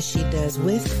 things she does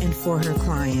with and for her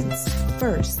clients.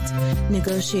 First,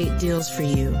 negotiate deals for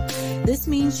you. This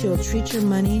means she'll treat your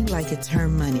money like it's her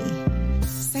money.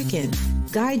 Second,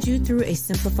 guide you through a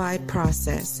simplified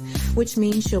process, which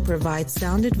means she'll provide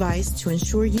sound advice to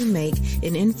ensure you make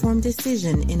an informed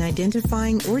decision in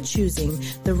identifying or choosing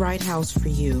the right house for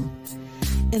you.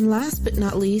 And last but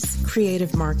not least,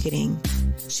 creative marketing.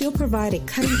 She'll provide a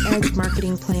cutting-edge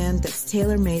marketing plan that's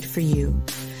tailor-made for you.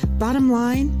 Bottom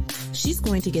line, she's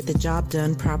going to get the job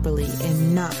done properly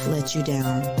and not let you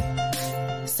down.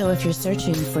 So if you're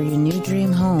searching for your new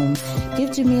dream home,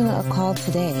 give Jamila a call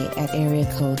today at area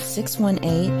code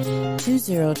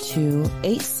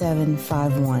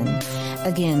 618-202-8751.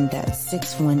 Again, that's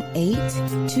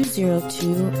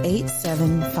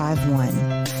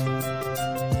 618-202-8751.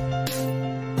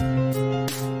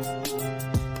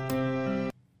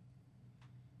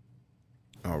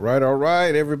 All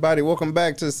right, everybody. Welcome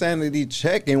back to Sanity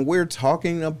Check, and we're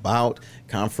talking about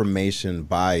confirmation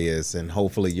bias, and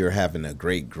hopefully you're having a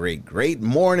great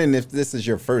morning. If this is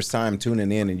your first time tuning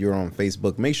in and you're on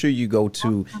Facebook, make sure you go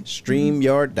to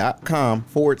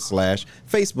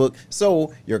streamyard.com/Facebook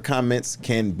so your comments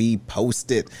can be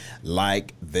posted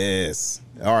like this.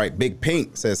 All right, Big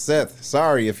Pink says, Seth,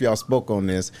 sorry if y'all spoke on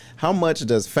this. How much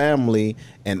does family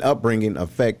and upbringing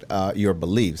affect your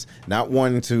beliefs? Not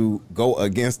wanting to go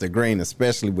against the grain,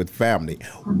 especially with family.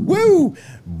 Woo!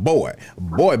 Boy.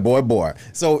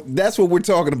 So that's what we're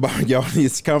talking about, y'all.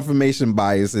 These confirmation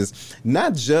biases,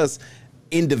 not just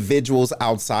individuals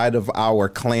outside of our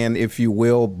clan, if you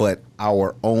will, but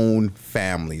our own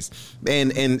families.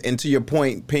 And to your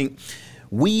point, Pink,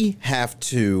 we have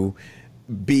to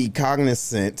be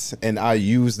cognizant, and I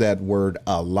use that word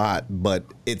a lot, but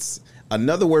it's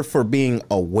another word for being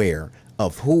aware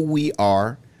of who we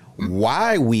are,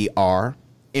 why we are,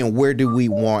 and where do we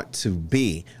want to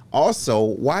be? Also,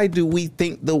 why do we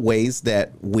think the ways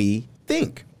that we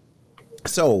think?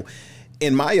 So,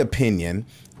 in my opinion,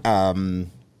 the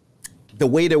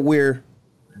way that we're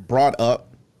brought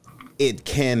up, it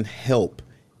can help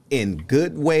in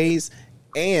good ways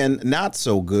and not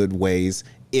so good ways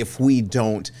if we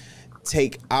don't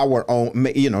take our own,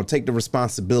 take the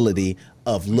responsibility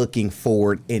of looking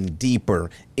forward and deeper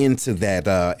into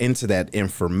that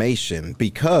information,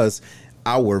 because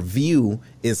our view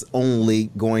is only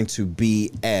going to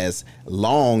be as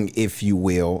long, if you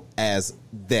will, as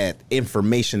that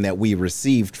information that we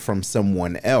received from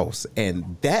someone else.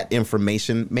 And that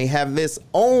information may have its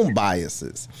own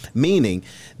biases, meaning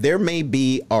there may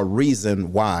be a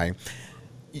reason why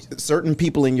certain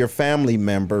people in your family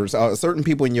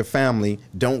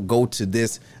don't go to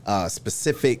this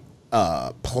specific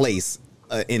place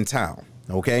in town,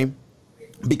 okay?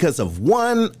 Because of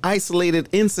one isolated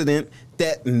incident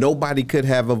that nobody could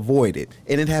have avoided.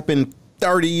 And it happened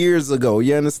 30 years ago,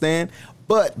 you understand?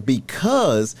 But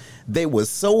because they were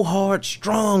so hard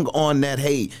strong on that,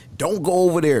 hey, don't go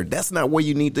over there. That's not where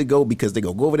you need to go, because they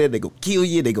go over there, they go kill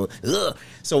you, they go, ugh.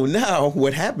 So now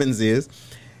what happens is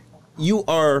you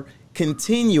are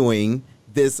continuing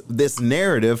this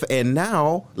narrative. And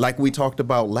now, like we talked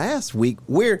about last week,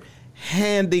 we're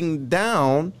handing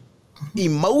down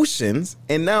emotions,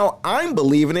 and now I'm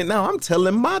believing it. Now I'm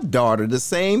telling my daughter the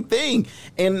same thing,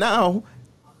 and now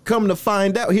come to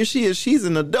find out, here she is, she's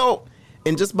an adult,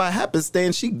 and just by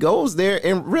happenstance she goes there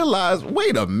and realizes,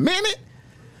 wait a minute,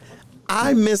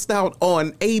 I missed out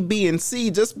on A, B, and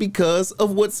C just because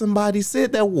of what somebody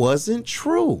said that wasn't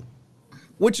true.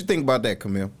 What you think about that,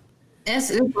 Camille?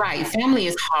 That's right. Family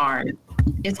is hard.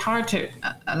 It's hard to,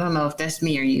 I don't know if that's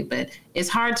me or you, but it's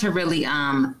hard to really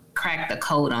crack the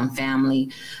code on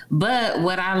family. But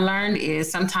what I learned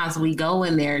is sometimes we go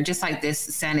in there just like this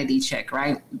sanity check,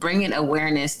 right? Bringing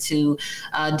awareness to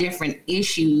different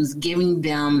issues, giving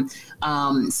them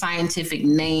scientific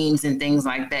names and things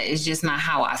like that. It's just not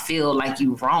how I feel like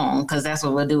you wrong, because that's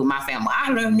what we'll do with my family.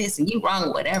 I learned this and you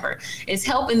wrong, whatever. It's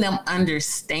helping them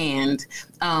understand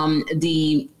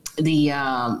the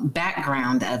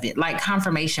background of it, like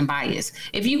confirmation bias.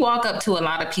 If you walk up to a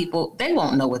lot of people, they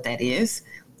won't know what that is.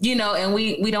 And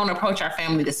we don't approach our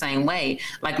family the same way.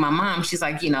 Like my mom, she's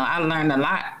like, I learned a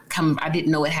lot. I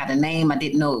didn't know it had a name. I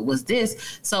didn't know it was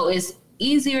this. So it's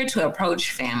easier to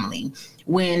approach family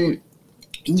when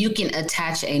you can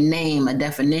attach a name, a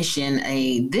definition,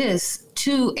 a this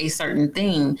to a certain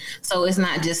thing. So it's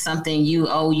not just something you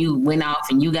went off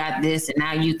and you got this and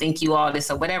now you think you all this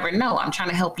or whatever. No, I'm trying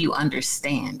to help you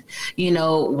understand,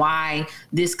 why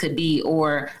this could be,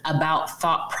 or about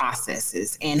thought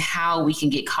processes and how we can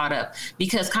get caught up,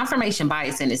 because confirmation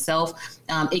bias in itself,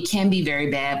 it can be very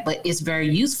bad, but it's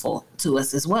very useful to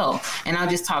us as well. And I'll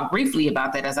just talk briefly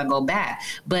about that as I go back.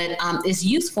 But it's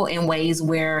useful in ways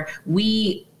where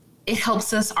it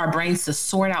helps us, our brains, to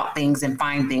sort out things and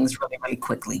find things really, really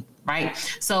quickly, right?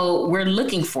 So we're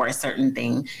looking for a certain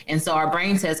thing. And so our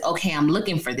brain says, okay, I'm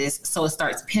looking for this. So it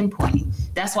starts pinpointing.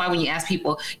 That's why when you ask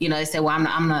people, they say, well, I'm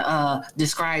gonna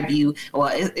describe you. Well,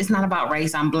 it's not about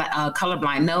race. I'm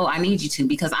colorblind. No, I need you to,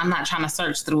 because I'm not trying to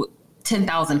search through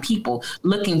 10,000 people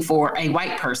looking for a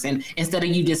white person instead of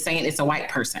you just saying it's a white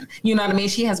person. You know what I mean?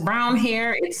 She has brown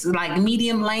hair. It's like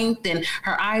medium length and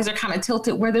her eyes are kind of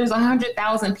tilted, where there's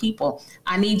 100,000 people.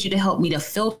 I need you to help me to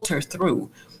filter through.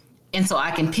 And so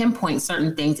I can pinpoint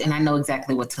certain things and I know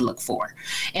exactly what to look for.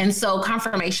 And so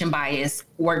confirmation bias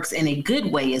works in a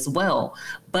good way as well.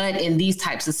 But in these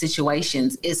types of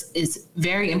situations, it's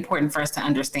very important for us to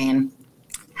understand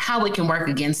how it can work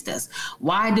against us.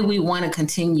 Why do we want to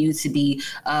continue to be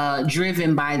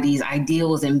driven by these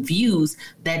ideals and views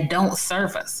that don't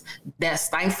serve us, that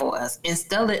stifle us,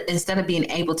 instead of being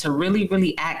able to really,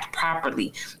 really act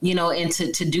properly, and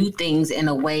to do things in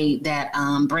a way that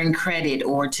bring credit,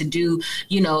 or to do,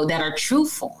 that are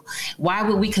truthful? Why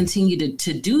would we continue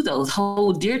to do those,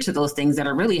 hold dear to those things that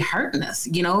are really hurting us?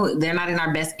 They're not in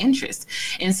our best interest.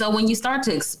 And so when you start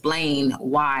to explain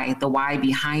the why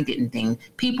behind it and things,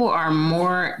 people are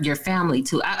more your family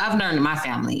too. I've learned in my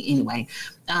family anyway,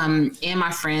 and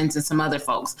my friends and some other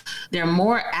folks, they're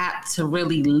more apt to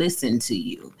really listen to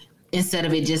you instead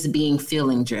of it just being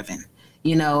feeling driven.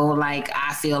 Like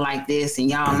I feel like this and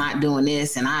y'all not doing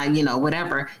this and I,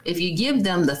 whatever. If you give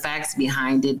them the facts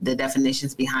behind it, the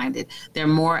definitions behind it, they're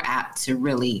more apt to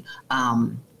really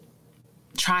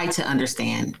try to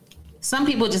understand. Some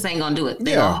people just ain't gonna do it.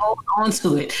 They're gonna hold on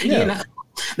to it,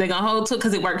 They're going to hold to it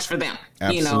because it works for them.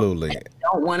 Absolutely.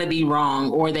 don't want to be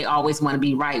wrong, or they always want to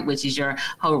be right, which is your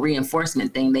whole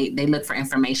reinforcement thing. They look for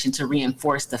information to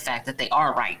reinforce the fact that they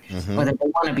are right, or that they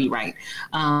want to be right.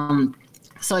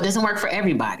 So it doesn't work for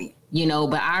everybody,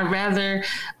 but I'd rather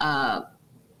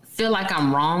feel like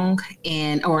I'm wrong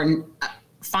or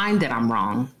find that I'm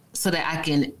wrong, so that I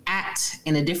can act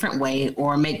in a different way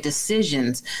or make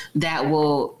decisions that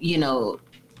will,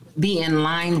 be in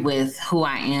line with who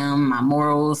I am, my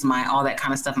morals, all that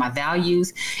kind of stuff, my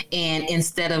values. And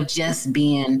instead of just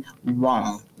being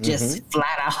wrong, just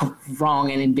flat out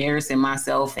wrong and embarrassing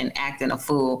myself and acting a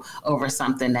fool over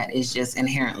something that is just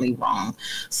inherently wrong.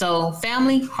 So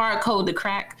family, hard code to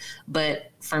crack.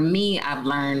 But for me, I've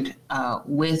learned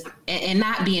and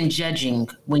not being judging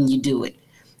when you do it.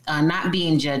 Not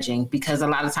being judging, because a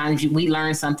lot of times we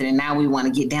learn something and now we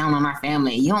want to get down on our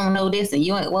family. You don't know this, and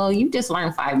you just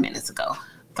learned 5 minutes ago.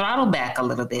 Throttle back a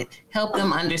little bit. Help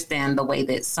them understand the way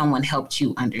that someone helped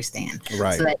you understand.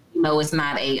 Right. So that it's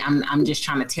not I'm just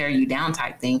trying to tear you down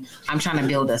type thing. I'm trying to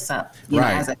build us up, know,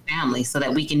 as a family, so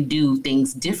that we can do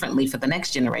things differently for the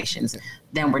next generations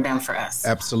than we're done for us.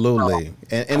 Absolutely.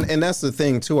 And that's the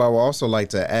thing too. I would also like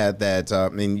to add that,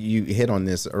 and you hit on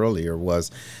this earlier,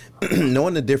 was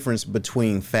knowing the difference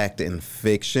between fact and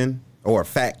fiction, or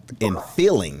fact and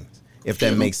feeling, if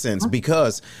that makes sense.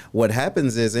 Because what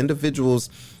happens is individuals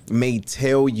may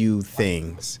tell you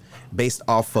things based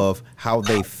off of how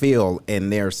they feel,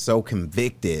 and they're so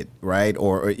convicted, right?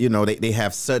 Or they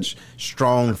have such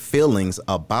strong feelings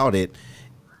about it.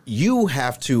 You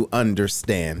have to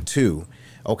understand too,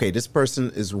 okay, this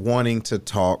person is wanting to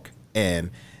talk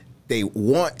and they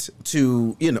want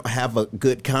to, have a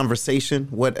good conversation,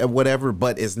 whatever,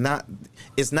 but it's not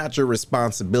your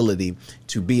responsibility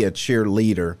to be a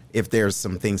cheerleader if there's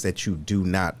some things that you do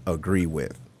not agree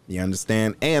with. You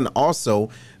understand? And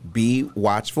also be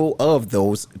watchful of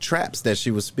those traps that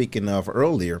she was speaking of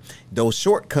earlier, those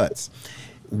shortcuts.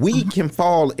 We can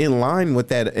fall in line with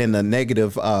that in a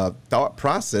negative thought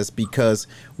process, because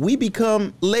we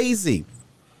become lazy.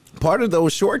 Part of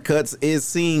those shortcuts is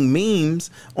seeing memes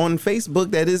on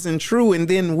Facebook that isn't true, and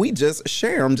then we just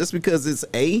share them just because it's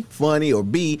A, funny, or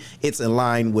B, it's in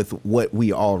line with what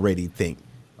we already think.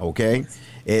 Okay?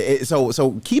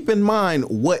 So keep in mind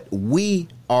what we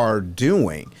are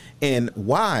doing and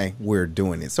why we're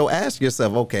doing it. So ask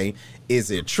yourself, okay,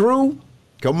 is it true?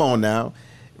 Come on now,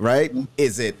 right?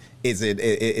 Is it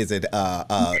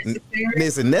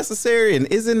necessary, and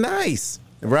is it nice?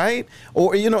 Right?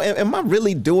 Or, am I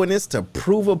really doing this to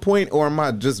prove a point, or am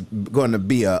I just going to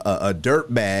be a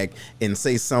dirtbag and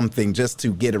say something just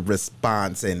to get a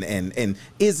response? And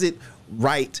is it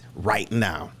right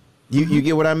now? You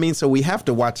get what I mean? So we have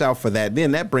to watch out for that.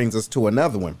 Then that brings us to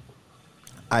another one.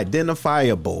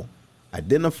 Identifiable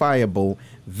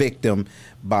victim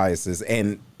biases.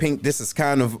 And Pink, this is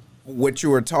kind of what you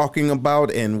were talking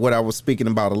about and what I was speaking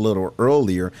about a little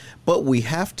earlier, but we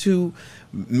have to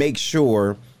make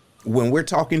sure when we're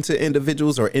talking to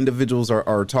individuals, or individuals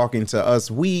are talking to us,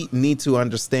 we need to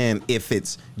understand if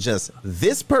it's just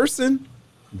this person,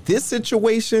 this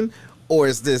situation, or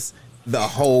is this the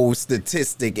whole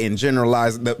statistic and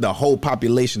generalize the whole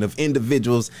population of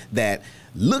individuals that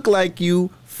look like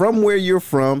you, from where you're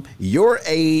from, your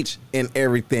age, and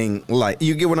everything. Like,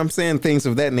 you get what I'm saying? Things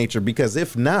of that nature. Because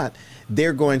if not,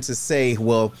 they're going to say,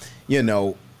 well,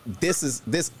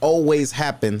 this always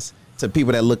happens to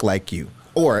people that look like you,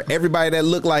 or everybody that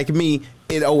look like me,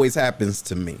 it always happens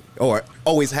to me, or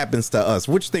always happens to us.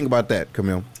 What you think about that,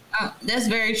 Camille? That's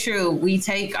very true. We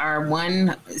take our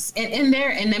one and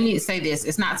let me say this,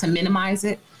 it's not to minimize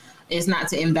it. It's not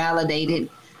to invalidate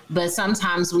it. But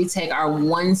sometimes we take our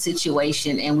one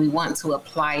situation and we want to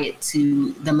apply it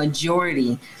to the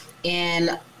majority.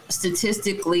 And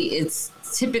statistically, it's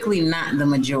typically not the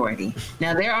majority.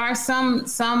 Now, there are some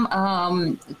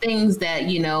things that,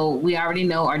 we already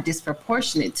know are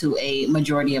disproportionate to a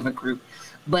majority of a group,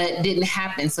 but didn't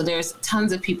happen. So there's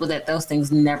tons of people that those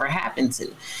things never happened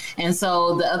to. And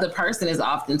so the other person is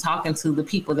often talking to the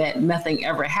people that nothing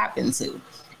ever happened to.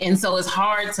 And so it's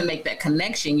hard to make that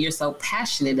connection. You're so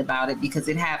passionate about it because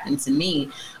it happened to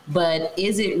me. But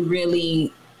is it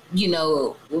really,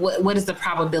 what is the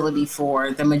probability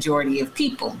for the majority of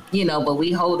people? But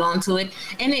we hold on to it.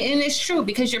 And it's true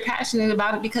because you're passionate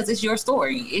about it, because it's your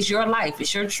story. It's your life.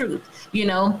 It's your truth,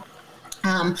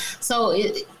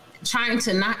 trying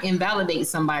to not invalidate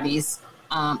somebody's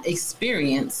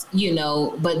experience,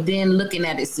 but then looking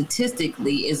at it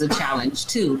statistically is a challenge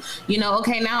too.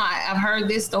 Okay, now I've heard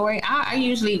this story. I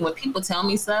usually, when people tell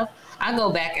me stuff, I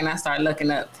go back and I start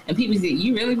looking up, and people say,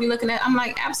 you really be looking at? I'm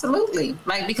like, absolutely.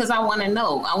 Like, because I want to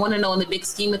know. I want to know in the big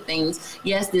scheme of things,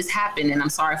 yes, this happened and I'm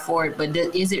sorry for it, but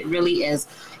is it really as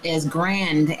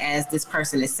grand as this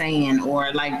person is saying?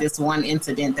 Or like this one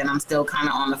incident that I'm still kind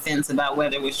of on the fence about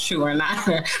whether it was true or not,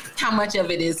 or how much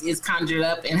of it is conjured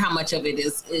up and how much of it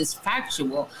is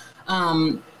factual.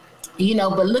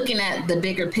 But looking at the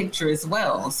bigger picture as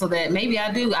well, so that maybe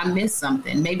I miss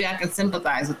something. Maybe I can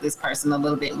sympathize with this person a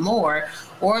little bit more,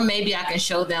 or maybe I can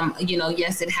show them,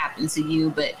 yes, it happened to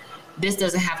you, but this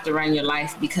doesn't have to run your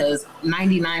life, because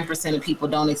 99% of people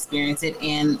don't experience it.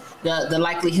 And the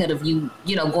likelihood of you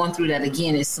going through that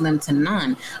again is slim to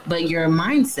none. But your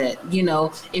mindset,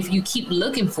 if you keep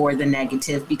looking for the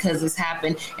negative, because it's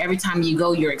happened every time you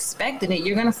go, you're expecting it,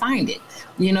 you're going to find it.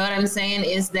 You know what I'm saying?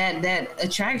 Is that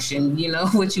attraction,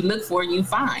 what you look for, you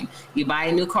find. You buy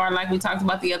a new car, like we talked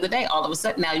about the other day, all of a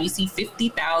sudden now you see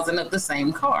 50,000 of the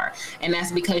same car. And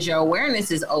that's because your awareness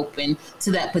is open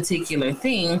to that particular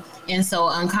thing. And so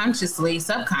unconsciously,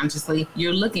 subconsciously,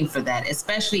 you're looking for that,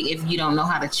 especially if you don't know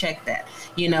how to check that,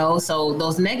 so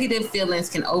those negative feelings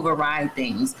can override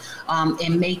things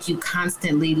and make you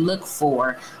constantly look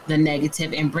for the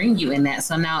negative and bring you in that.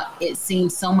 So now it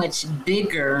seems so much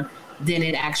bigger than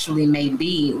it actually may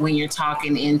be when you're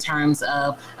talking in terms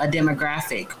of a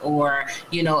demographic or,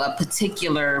 a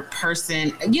particular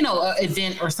person, an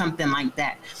event or something like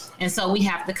that. And so we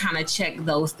have to kind of check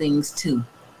those things too.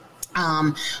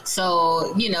 With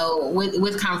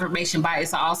confirmation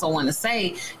bias, I also want to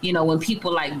say, when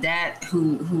people like that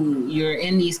who you're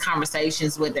in these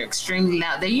conversations with, they're extremely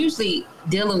loud, they're usually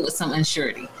dealing with some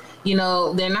unsurety.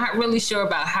 They're not really sure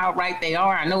about how right they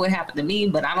are. I know it happened to me,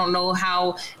 but I don't know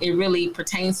how it really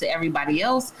pertains to everybody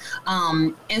else.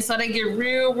 And so they get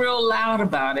real, real loud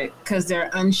about it because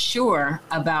they're unsure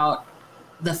about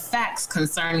the facts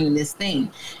concerning this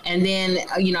thing. And then,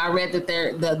 I read that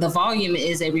the volume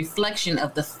is a reflection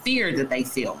of the fear that they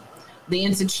feel, the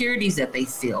insecurities that they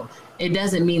feel. It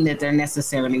doesn't mean that they're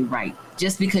necessarily right.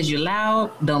 Just because you're loud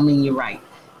don't mean you're right.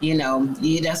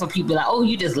 That's what people are like, oh,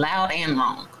 you just loud and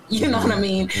wrong. You know what I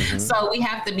mean? Mm-hmm. So we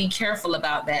have to be careful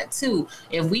about that too.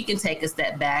 If we can take a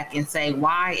step back and say,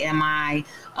 why am I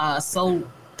so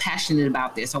passionate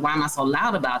about this? Or why am I so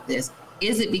loud about this?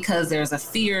 Is it because there's a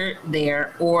fear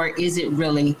there, or is it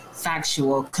really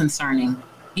factual concerning,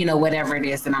 whatever it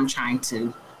is that I'm trying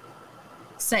to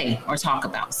say or talk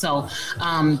about? So,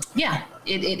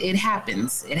 it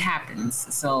happens. It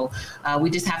happens. So we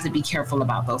just have to be careful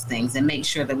about those things and make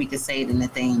sure that we can say it in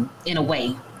a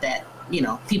way that,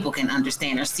 people can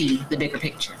understand or see the bigger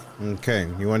picture. Okay.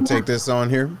 You want to take this on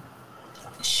here?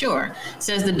 Sure.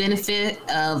 Says the benefit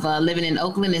of living in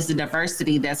Oakland is the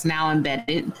diversity that's now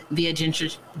embedded via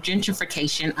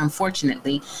gentrification,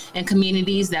 unfortunately, in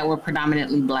communities that were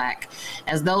predominantly Black.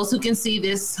 As those who can see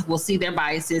this will see their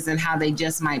biases and how they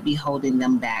just might be holding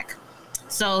them back.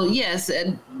 So yes,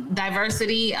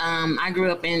 diversity. I grew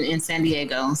up in San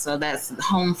Diego, so that's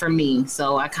home for me.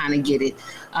 So I kind of get it.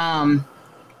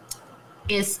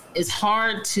 It's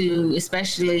hard to,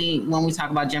 especially when we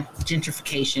talk about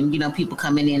gentrification, people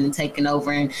coming in and taking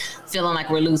over and feeling like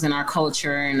we're losing our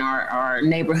culture and our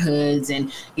neighborhoods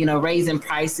and, raising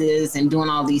prices and doing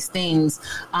all these things.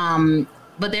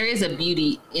 But there is a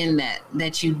beauty in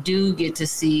that you do get to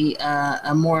see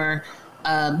a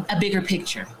bigger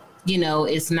picture.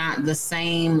 It's not the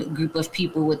same group of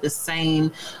people with the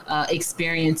same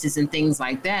experiences and things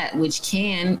like that, which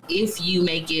can, if you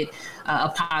make it a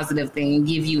positive thing,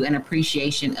 give you an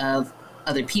appreciation of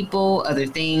other people, other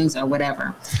things, or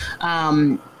whatever.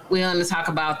 We want to talk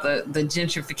about the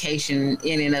gentrification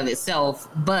in and of itself,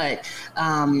 but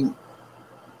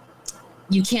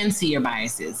you can see your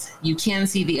biases. You can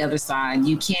see the other side.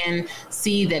 You can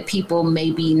see that people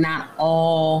maybe not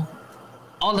all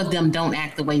of them don't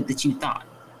act the way that you thought.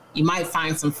 You might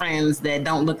find some friends that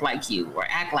don't look like you or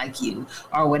act like you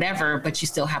or whatever, but you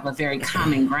still have a very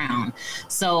common ground.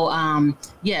 So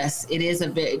yes, it is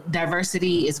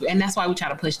diversity is, and that's why we try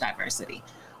to push diversity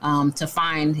to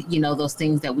find, those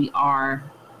things that we are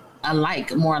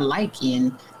more alike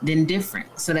in than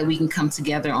different, so that we can come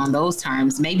together on those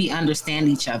terms, maybe understand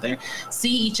each other,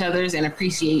 see each other's and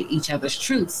appreciate each other's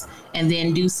truths, and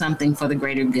then do something for the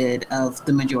greater good of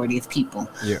the majority of people.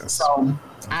 Yes. So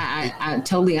I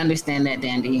totally understand that,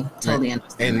 Dandy. Totally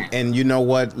understand that. And you know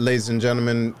what, ladies and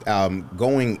gentlemen,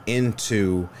 going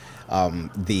into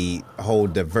the whole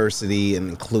diversity and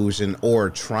inclusion, or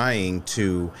trying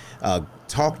to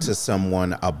talk to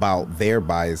someone about their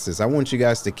biases, I want you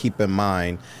guys to keep in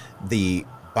mind the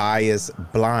bias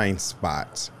blind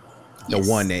spots, the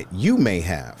one that you may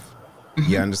have.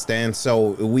 You understand? So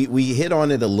we hit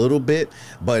on it a little bit,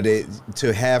 but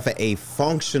to have a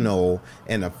functional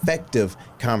and effective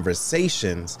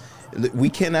conversations, we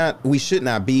should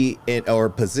not be in or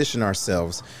position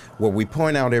ourselves where we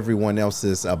point out everyone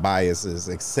else's biases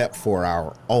except for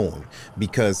our own,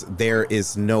 because there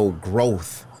is no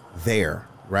growth there.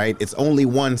 Right? It's only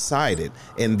one-sided.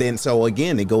 And then, so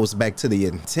again, it goes back to the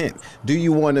intent. Do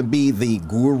you want to be the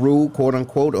guru, quote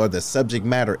unquote, or the subject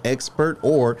matter expert,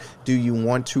 or do you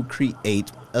want to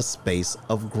create a space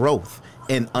of growth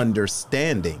and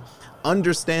understanding?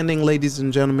 Understanding, ladies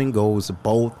and gentlemen, goes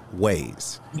both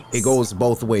ways. Yes. It goes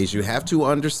both ways. You have to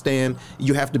understand,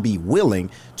 you have to be willing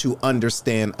to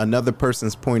understand another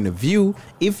person's point of view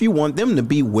if you want them to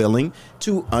be willing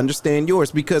to understand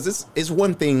yours, because it's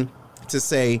one thing to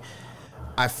say,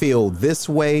 I feel this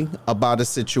way about a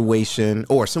situation,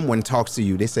 or someone talks to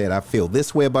you, they said, I feel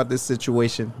this way about this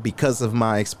situation because of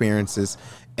my experiences,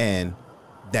 and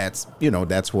that's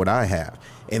what I have.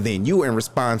 And then you in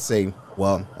response say,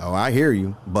 well, I hear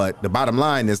you, but the bottom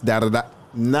line is da-da-da.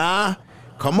 Nah,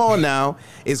 come on now.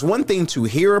 It's one thing to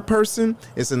hear a person,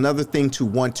 it's another thing to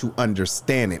want to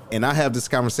understand it. And I have this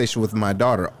conversation with my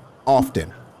daughter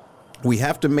often. We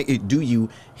have to make it, do you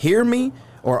hear me?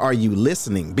 Or are you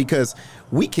listening? Because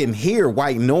we can hear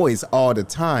white noise all the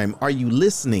time. Are you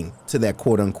listening to that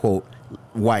quote unquote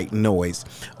white noise?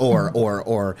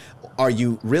 Or are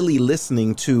you really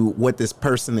listening to what this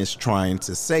person is trying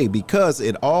to say? Because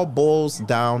it all boils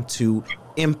down to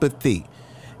empathy.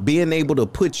 Being able to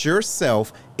put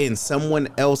yourself in someone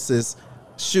else's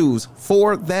shoes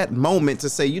for that moment to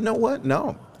say, you know what?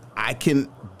 No, I can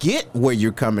get where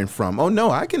you're coming from. Oh no,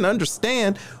 I can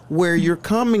understand where you're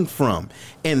coming from.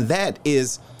 And that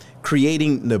is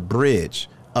creating the bridge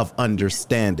of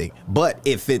understanding. But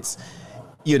if it's,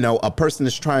 a person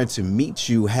is trying to meet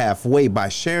you halfway by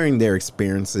sharing their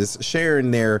experiences, sharing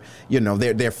their,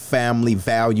 their family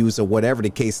values or whatever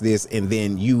the case is, and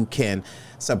then you can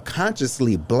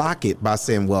subconsciously block it by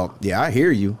saying, well, yeah, I hear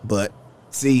you, but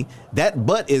see, that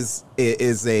but is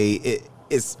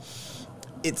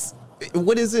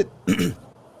what is it?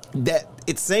 That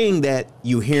it's saying that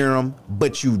you hear them,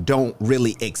 but you don't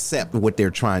really accept what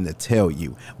they're trying to tell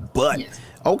you. But yes.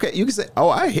 Okay, you can say, "Oh,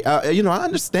 I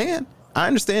understand. I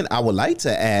understand. I would like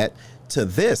to add to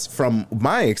this from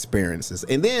my experiences,"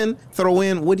 and then throw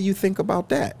in, "What do you think about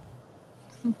that?"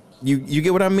 You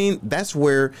get what I mean? That's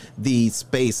where the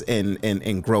space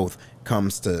and growth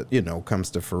comes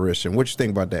to fruition. What you think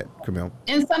about that, Camille?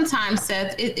 And sometimes,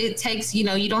 Seth, it takes, you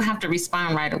don't have to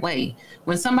respond right away.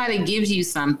 When somebody gives you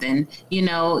something, you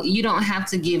don't have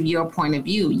to give your point of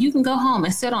view. You can go home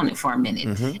and sit on it for a minute.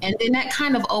 Mm-hmm. And then that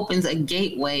kind of opens a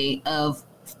gateway of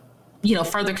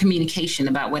further communication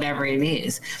about whatever it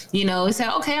is. It's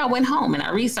like, okay, I went home and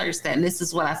I researched that and this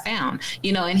is what I found,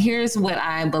 and here's what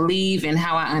I believe and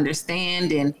how I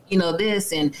understand and,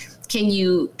 this, and can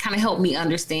you kind of help me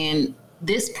understand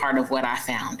this part of what I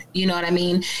found? You know what I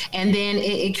mean? And then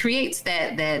it creates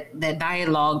that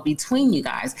dialogue between you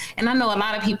guys. And I know a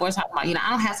lot of people are talking about, I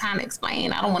don't have time to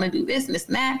explain. I don't want to do this and this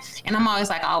and that. And I'm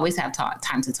always like, I always have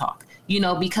time to talk.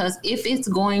 Because if it's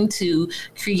going to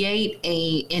create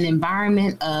an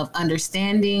environment of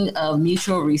understanding, of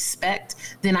mutual respect,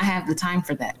 then I have the time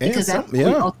for that. Because that's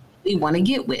what we want to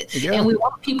get with. Yeah. And we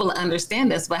want people to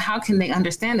understand us, but how can they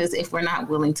understand us if we're not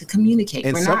willing to communicate?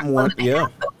 And we're not willing to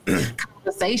have those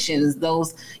conversations,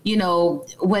 those,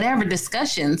 whatever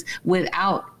discussions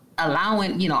without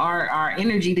allowing, our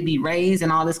energy to be raised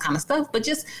and all this kind of stuff. But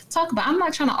just talk about, I'm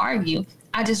not trying to argue.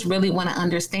 I just really want to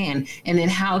understand, and then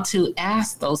how to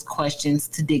ask those questions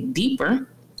to dig deeper,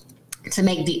 to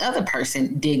make the other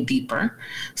person dig deeper,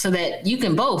 so that you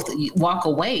can both walk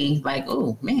away like,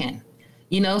 oh man,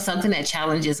 something that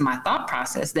challenges my thought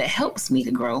process, that helps me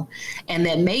to grow, and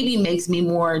that maybe makes me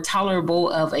more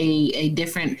tolerable of a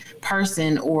different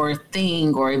person or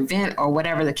thing or event or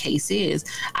whatever the case is.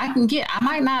 I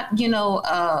might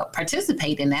not,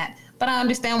 participate in that, but I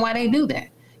understand why they do that.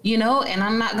 And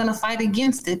I'm not going to fight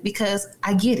against it because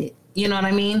I get it. You know what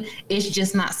I mean? It's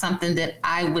just not something that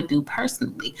I would do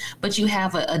personally, but you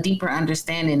have a deeper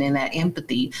understanding and that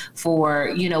empathy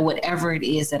for, whatever it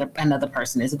is that another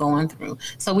person is going through.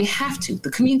 So we have to,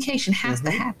 the communication has to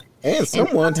happen. And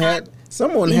someone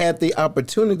had the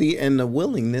opportunity and the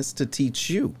willingness to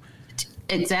teach you.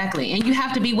 Exactly. And you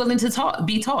have to be willing to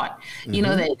be taught,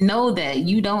 know that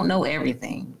you don't know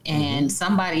everything, and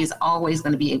somebody is always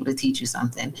going to be able to teach you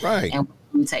something. Right. And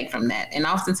you take from that. And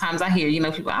oftentimes I hear,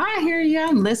 people, I hear you,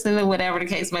 I'm listening, or whatever the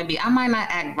case may be. I might not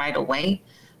act right away,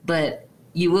 but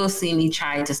you will see me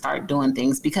try to start doing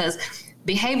things, because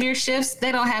behavior shifts,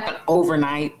 they don't happen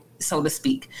overnight. so to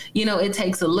speak. It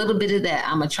takes a little bit of that.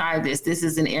 I'm going to try this. This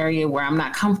is an area where I'm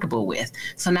not comfortable with.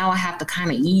 So now I have to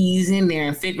kind of ease in there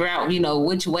and figure out,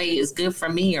 which way is good for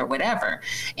me or whatever.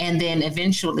 And then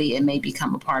eventually it may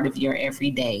become a part of your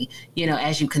everyday,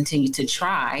 as you continue to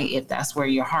try, if that's where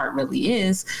your heart really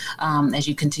is, as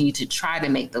you continue to try to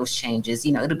make those changes,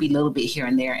 it'll be a little bit here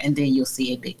and there, and then you'll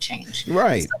see a big change.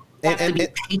 Right. So, and be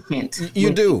patient.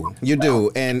 You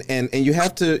do, and you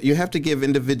have to give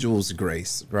individuals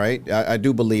grace, right? I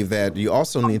do believe that you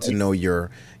also need to know your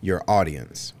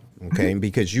audience, okay?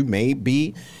 Because you may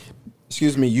be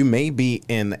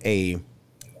in a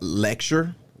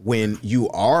lecture when you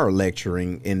are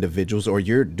lecturing individuals, or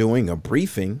you're doing a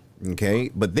briefing, okay?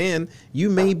 But then you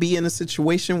may be in a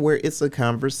situation where it's a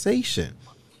conversation,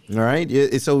 all right?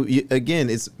 So again,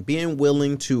 it's being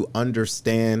willing to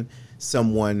understand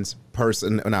someone's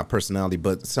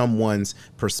someone's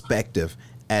perspective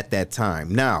at that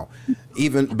time. Now,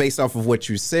 even based off of what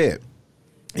you said,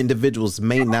 individuals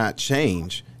may not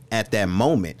change at that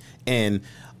moment. And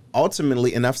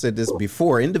ultimately, and I've said this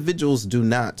before, individuals do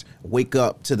not wake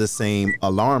up to the same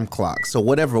alarm clock. So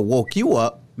whatever woke you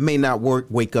up may not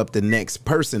wake up the next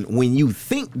person when you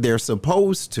think they're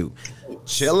supposed to.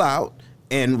 Chill out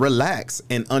and relax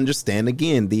and understand,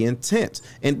 again, the intent.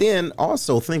 And then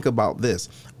also think about this.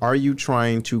 Are you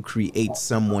trying to create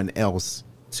someone else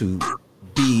to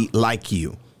be like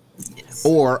you? Yes.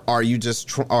 Or are you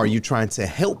trying to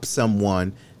help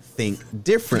someone think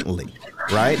differently,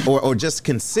 right? Or just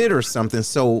consider something?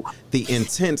 So the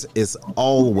intent is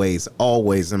always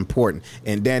important.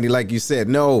 And Danny, like you said,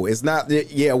 no, it's not,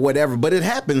 whatever. But it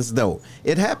happens, though.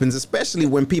 It happens, especially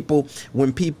when people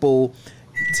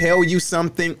tell you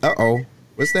something.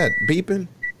 What's that beeping?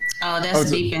 Oh,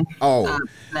 that's beeping. No,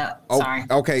 sorry.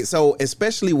 Okay, so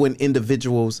especially when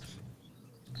individuals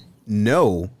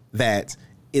know that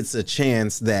it's a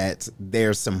chance that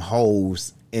there's some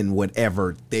holes in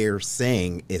whatever they're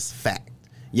saying is fact.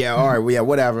 Yeah, all right,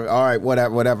 whatever. All right,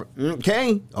 whatever.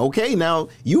 Okay, now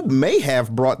you may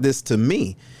have brought this to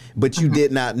me, but you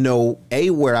did not know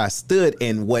where I stood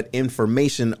and what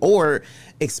information or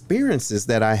experiences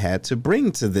that I had to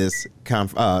bring to this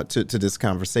to this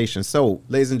conversation. So,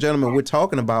 ladies and gentlemen, we're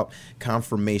talking about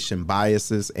confirmation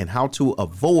biases and how to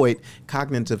avoid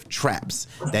cognitive traps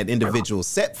that individuals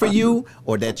set for you,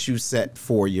 or that you set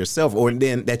for yourself, or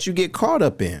then that you get caught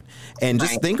up in. And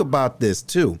just think about this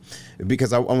too,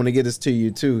 because I want to get this to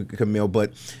you too, Camille.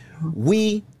 But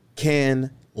we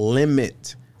can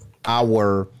limit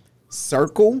our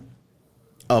circle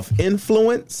of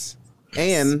influence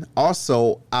and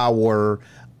also our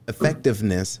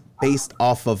effectiveness based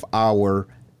off of our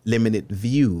limited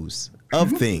views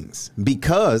of things,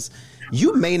 because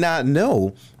you may not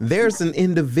know there's an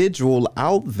individual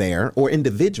out there, or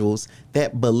individuals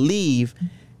that believe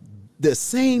the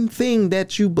same thing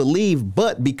that you believe,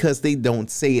 but because they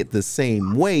don't say it the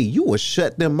same way, you will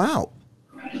shut them out.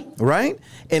 Right.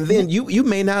 And then you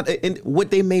may not. And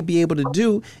what they may be able to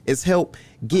do is help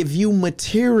give you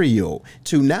material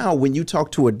to, now when you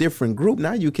talk to a different group,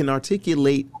 now you can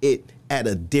articulate it at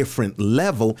a different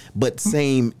level, but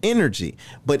same energy.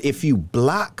 But if you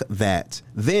block that,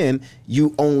 then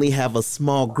you only have a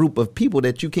small group of people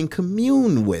that you can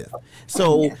commune with.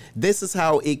 So this is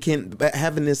how it can,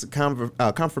 having this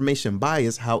confirmation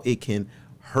bias, how it can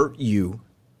hurt you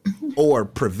or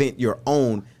prevent your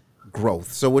own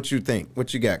growth. So what you think?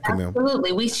 What you got, Camille?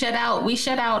 Absolutely. We shut out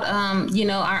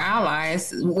our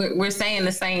allies. We're saying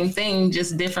the same thing,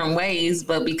 just different ways,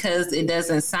 but because it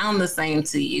doesn't sound the same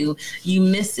to you, you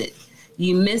miss it.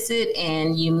 You miss it,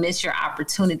 and you miss your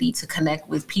opportunity to connect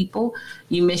with people.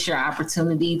 You miss your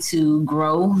opportunity to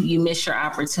grow. You miss your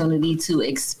opportunity to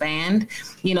expand,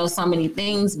 so many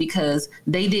things, because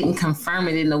they didn't confirm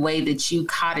it in the way that you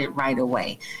caught it right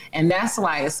away. And that's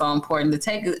why it's so important to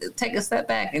take a step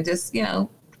back and just,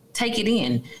 take it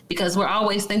in, because we're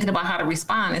always thinking about how to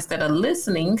respond instead of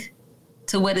listening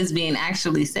to what is being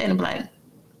actually said and be like,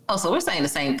 oh, so we're saying the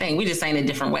same thing. We're just saying it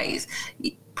different ways.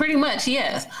 Pretty much,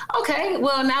 yes. Okay,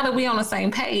 well, now that we're on the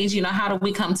same page, how do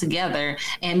we come together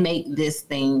and make this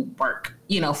thing work,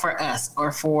 for us or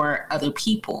for other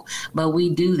people? But we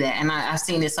do that. And I've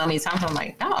seen it so many times. I'm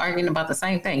like, y'all arguing about the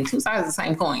same thing, two sides of the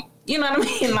same coin. You know what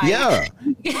I mean? Like, yeah.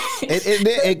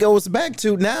 It goes back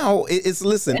to now.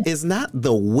 It's not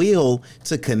the will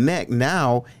to connect.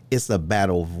 Now it's a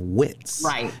battle of wits,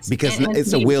 right? Because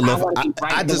it's a will of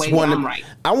I just want to.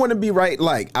 I want to be right.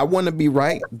 Like, I want to be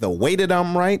right the way that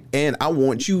I'm right, and I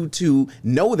want you to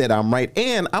know that I'm right,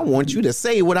 and I want you to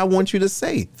say what I want you to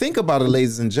say. Think about it,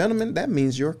 ladies and gentlemen. That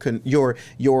means your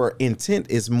intent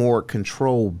is more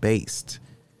control based.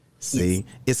 See,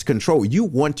 it's control. You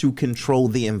want to control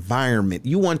the environment.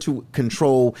 You want to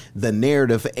control the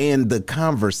narrative and the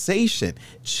conversation.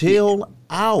 Chill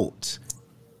out.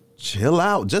 Chill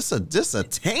out. Just a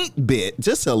taint bit,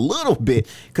 just a little bit.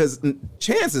 Because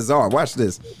chances are, watch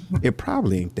this, it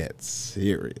probably ain't that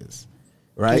serious.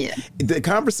 Right? Yeah. The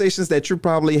conversations that you're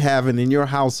probably having in your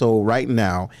household right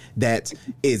now that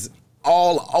is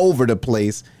all over the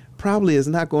place probably is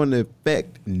not going to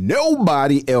affect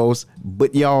nobody else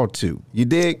but y'all two. You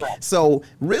dig? Right. So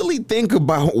really think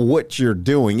about what you're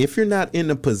doing. If you're not in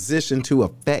a position to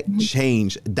affect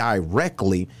change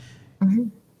directly,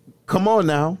 come on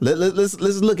now. Let's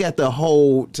look at the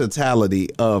whole totality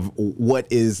of what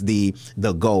is the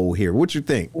goal here. What you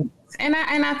think? And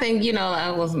I think,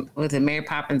 I was it Mary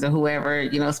Poppins or whoever,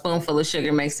 a spoonful of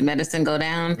sugar makes the medicine go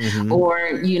down,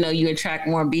 or, you attract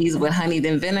more bees with honey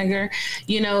than vinegar.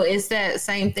 It's that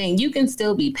same thing. You can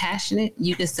still be passionate.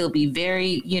 You can still be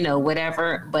very,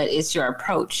 whatever, but it's your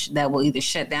approach that will either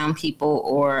shut down people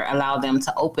or allow them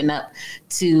to open up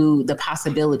to the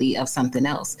possibility of something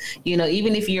else.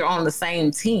 Even if you're on the same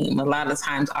team, a lot of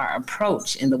times our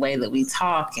approach in the way that we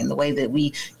talk and the way that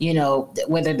we,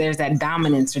 whether there's that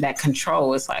dominance or that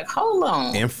control, it's like, hold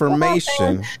on.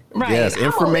 Information. Right. Yes,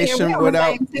 information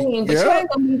without. Team, but you ain't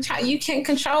gonna you can't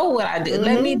control what I do.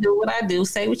 Let me do what I do.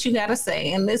 Say what you gotta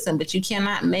say and listen, but you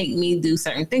cannot make me do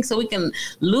certain things. So we can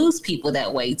lose people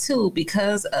that way too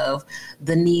because of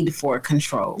the need for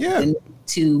control. Yeah. The need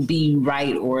to be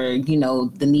right, or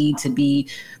the need to be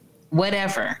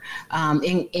whatever,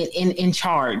 in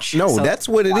charge. No, so that's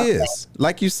what it is.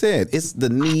 Like you said, it's the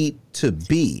need to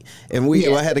be. And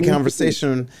I had a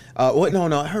conversation. I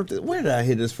heard where did I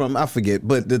hear this from? I forget.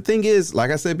 But the thing is,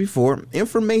 like I said before,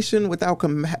 information without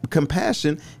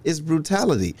compassion is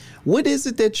brutality. What is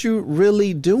it that you're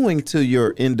really doing to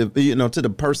your to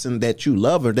the person that you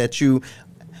love or that you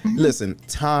listen?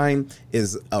 Time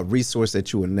is a resource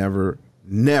that you will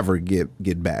never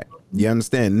get back. You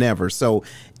understand? Never. So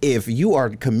if you are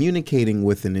communicating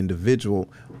with an individual,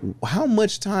 how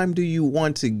much time do you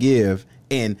want to give,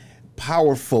 and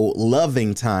powerful,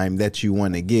 loving time that you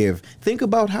want to give? Think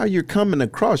about how you're coming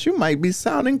across. You might be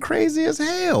sounding crazy as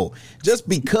hell just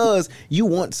because you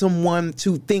want someone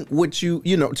to think what you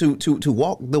to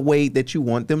walk the way that you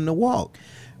want them to walk.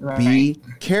 Right. Be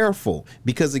careful,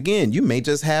 because again, you may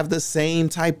just have the same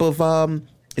type of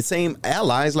same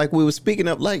allies like we were speaking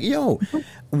of, like,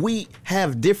 we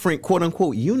have different quote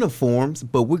unquote uniforms,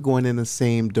 but we're going in the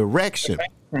same direction.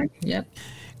 Yep.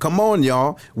 Come on,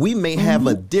 y'all. We may have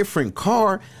a different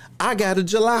car. I got a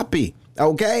jalopy,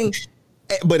 okay?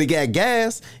 But it got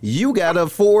gas. You got a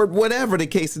Ford, whatever the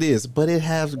case it is, but it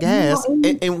has gas.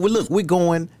 And we're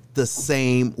going the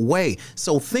same way.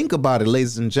 So think about it,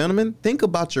 ladies and gentlemen. Think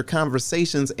about your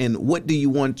conversations and what do you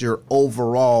want your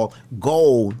overall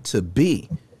goal to be?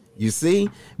 You see?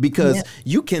 Because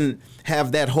you can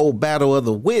have that whole battle of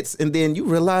the wits, and then you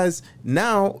realize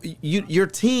now your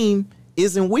team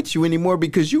isn't with you anymore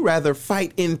because you rather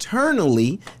fight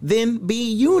internally than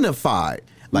be unified.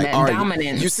 Like, that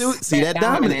dominance. You see that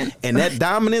dominance, and that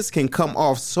dominance can come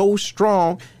off so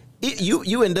strong.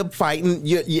 You end up fighting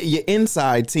your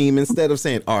inside team instead of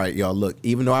saying, all right, y'all, look,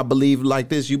 even though I believe like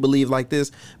this, you believe like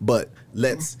this, but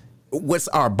what's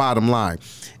our bottom line?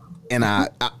 And I'm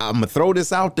going to throw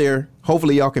this out there.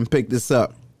 Hopefully y'all can pick this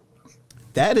up.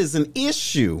 That is an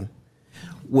issue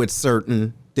with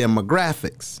certain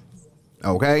demographics.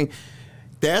 Okay?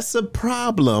 That's a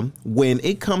problem when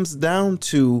it comes down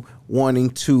to wanting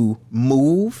to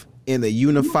move in a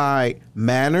unified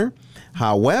manner.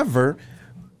 However,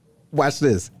 watch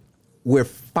this. We're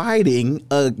fighting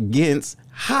against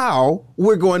how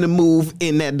we're going to move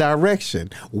in that direction.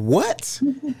 What?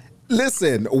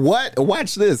 Listen, what?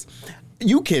 Watch this.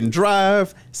 You can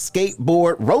drive,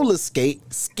 skateboard, roller skate,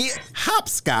 skip,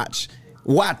 hopscotch,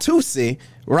 Watusi,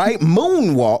 right?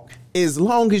 Moonwalk, as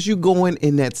long as you're going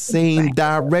in that same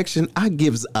direction. I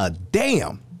gives a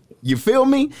damn. You feel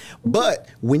me? But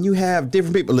when you have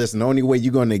different people, listen, the only way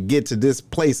you're going to get to this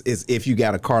place is if you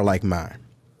got a car like mine.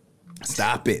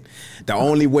 Stop it. The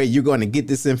only way you're going to get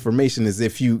this information is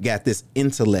if you got this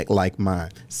intellect like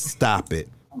mine. Stop it.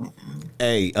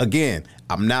 Hey, again,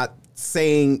 I'm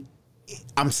saying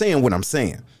what I'm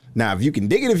saying. Now, if you can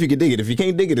dig it, you can dig it. If you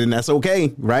can't dig it, then that's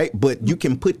okay, right? But you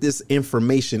can put this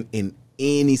information in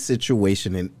any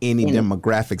situation, in any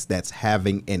demographics that's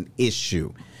having an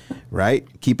issue, right?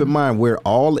 Keep in mind, we're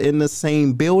all in the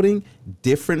same building,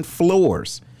 different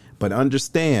floors, but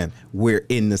understand we're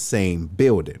in the same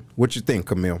building. What you think,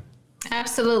 Camille?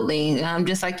 Absolutely.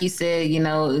 Just like you said,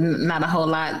 not a whole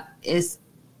lot is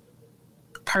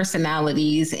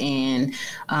personalities and,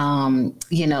 I'll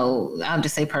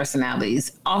just say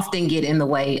personalities often get in the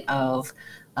way of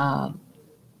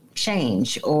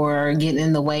change, or get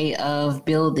in the way of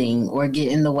building, or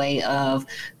get in the way of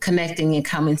connecting and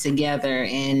coming together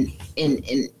and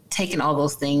taking all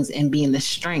those things and being the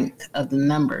strength of the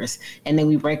numbers. And then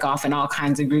we break off in all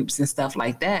kinds of groups and stuff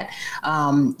like that.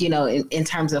 In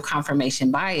terms of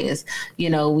confirmation bias,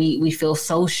 we feel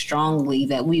so strongly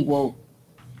that we will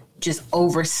just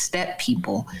overstep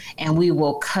people and we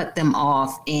will cut them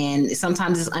off. And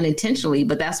sometimes it's unintentionally,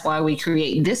 but that's why we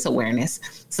create this awareness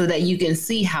so that you can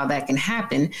see how that can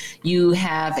happen. You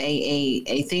have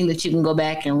a thing that you can go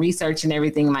back and research and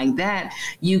everything like that.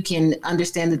 You can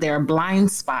understand that there are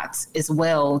blind spots as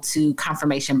well to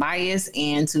confirmation bias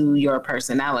and to your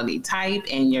personality type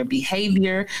and your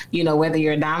behavior, whether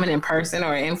you're a dominant person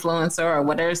or an influencer or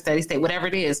whatever, steady state, whatever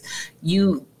it is,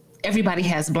 everybody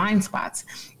has blind spots.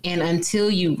 And until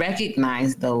you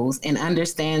recognize those and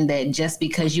understand that just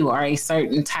because you are a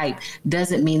certain type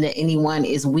doesn't mean that anyone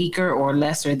is weaker or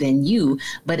lesser than you,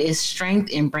 but is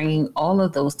strength in bringing all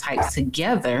of those types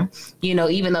together,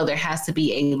 even though there has to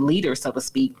be a leader, so to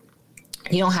speak,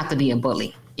 you don't have to be a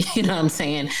bully. You know what I'm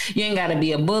saying? You ain't got to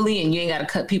be a bully and you ain't got to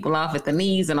cut people off at the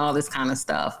knees and all this kind of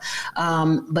stuff.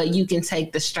 But you can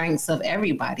take the strengths of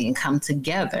everybody and come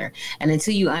together. And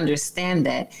until you understand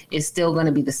that, it's still going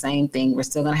to be the same thing. We're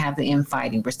still going to have the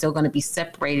infighting. We're still going to be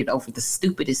separated over the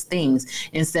stupidest things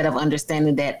instead of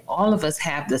understanding that all of us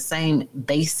have the same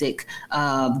basic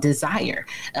desire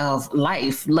of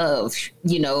life, love,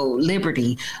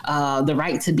 liberty, the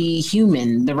right to be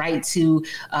human, the right to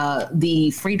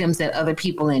the freedoms that other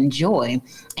people enjoy.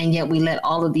 And yet we let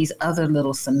all of these other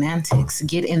little semantics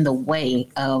get in the way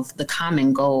of the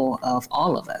common goal of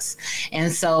all of us. And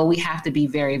so we have to be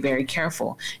very, very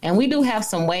careful. And we do have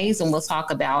some ways, and we'll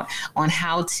talk about on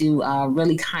how to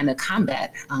really kind of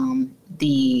combat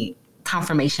the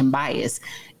confirmation bias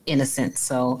in a sense.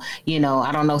 So, I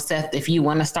don't know, Seth, if you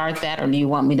want to start that, or do you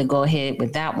want me to go ahead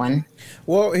with that one?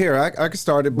 Well, here, I can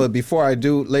start it. But before I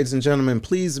do, ladies and gentlemen,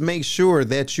 please make sure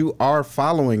that you are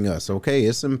following us. OK,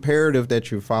 it's imperative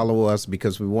that you follow us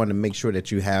because we want to make sure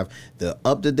that you have the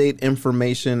up-to-date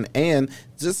information and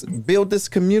just build this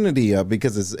community up,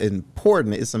 because it's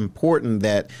important. It's important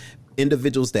that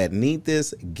individuals that need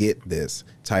this get this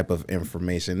type of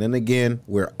information. And again,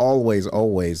 we're always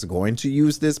going to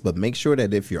use this, but make sure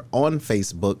that if you're on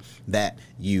Facebook that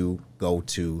you go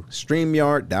to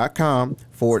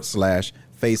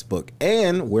StreamYard.com/Facebook.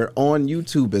 And we're on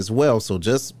YouTube as well. So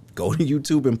just go to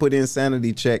YouTube and put in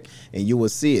Sanity Check and you will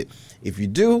see it. If you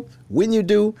do, when you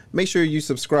do, make sure you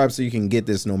subscribe so you can get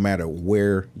this no matter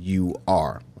where you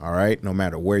are. All right, no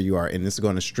matter where you are. And it's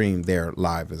going to stream there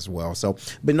live as well. So,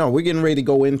 but no, we're getting ready to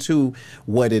go into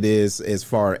what it is as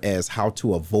far as how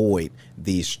to avoid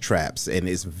these traps. And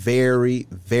it's very,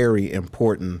 very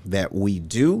important that we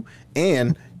do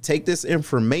and take this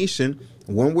information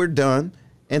when we're done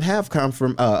and have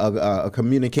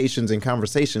communications and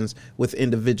conversations with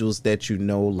individuals that you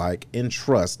know, like, and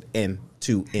trust, and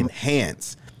to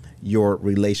enhance your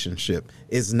relationship.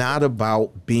 It's not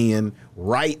about being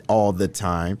right all the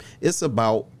time. It's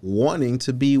about wanting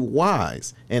to be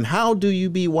wise. And how do you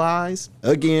be wise?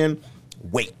 Again,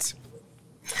 wait.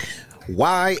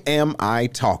 Why am I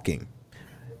talking?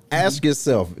 Ask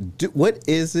yourself, what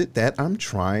is it that I'm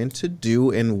trying to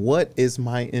do, and what is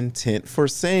my intent for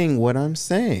saying what I'm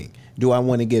saying? Do I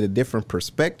want to get a different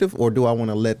perspective, or do I want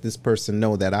to let this person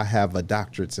know that I have a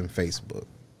doctorate in Facebook?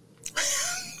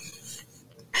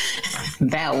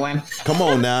 That one. Come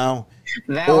on now.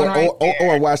 That one right there.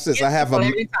 Or watch this. I have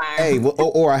I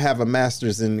have a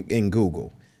master's in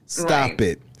Google. Stop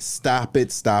it.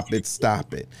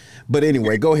 But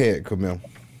anyway, go ahead, Camille.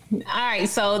 All right.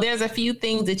 So there's a few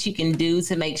things that you can do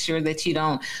to make sure that you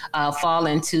don't fall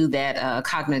into that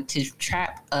cognitive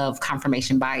trap of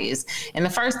confirmation bias. And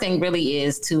the first thing really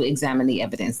is to examine the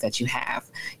evidence that you have,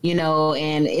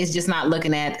 and it's just not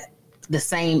looking at the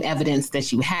same evidence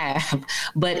that you have,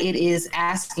 but it is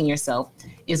asking yourself,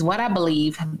 is what I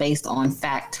believe based on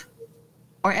fact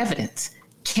or evidence?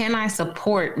 Can I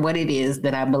support what it is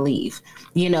that I believe,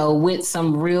 with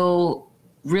some real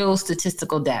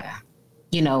statistical data?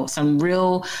 Some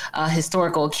real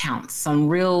historical accounts, some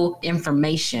real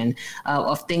information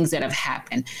of things that have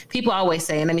happened. People always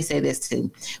say, and let me say this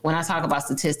too, when I talk about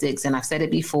statistics, and I've said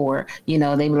it before, they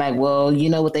be like, well,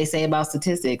 what they say about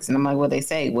statistics? And I'm like, what they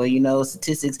say? Well,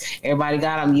 statistics, everybody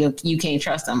got them. You can't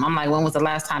trust them. I'm like, when was the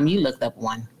last time you looked up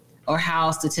one? or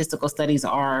how statistical studies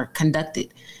are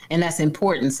conducted. And that's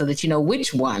important so that you know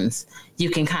which ones you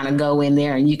can kind of go in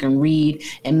there and you can read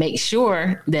and make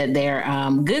sure that they're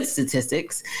good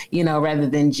statistics, you know, rather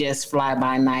than just fly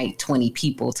by night 20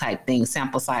 people type thing,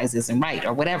 sample size isn't right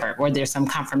or whatever, or there's some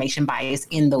confirmation bias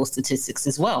in those statistics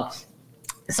as well.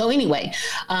 So anyway,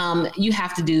 you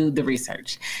have to do the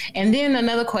research. And then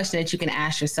another question that you can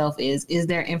ask yourself is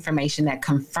there information that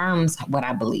confirms what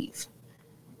I believe?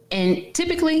 And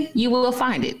typically you will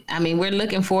find it. I mean, we're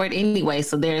looking for it anyway.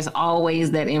 So there's always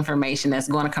that information that's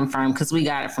going to confirm because we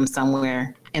got it from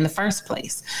somewhere in the first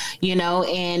place, you know,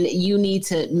 and you need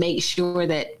to make sure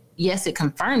that, yes, it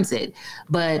confirms it,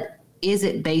 but is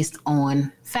it based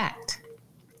on fact?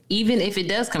 Even if it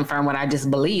does confirm what I just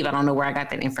believe, I don't know where I got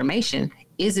that information.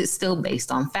 Is it still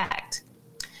based on fact?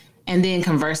 And then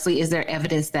conversely, is there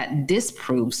evidence that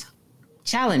disproves,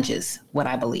 challenges what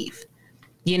I believe?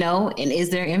 You know, and is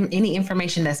there any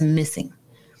information that's missing?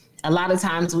 A lot of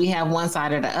times we have one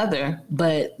side or the other,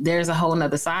 but there's a whole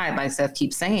nother side, like Seth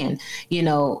keeps saying, you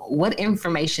know, what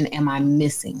information am I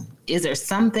missing? Is there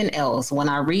something else? When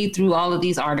I read through all of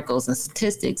these articles and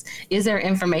statistics, is there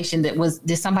information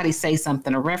did somebody say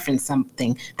something or reference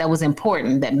something that was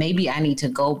important that maybe I need to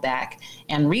go back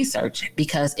and research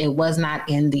because it was not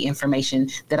in the information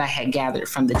that I had gathered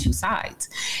from the two sides?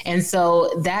 And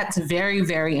so that's very,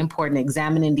 very important,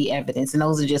 examining the evidence. And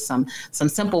those are just some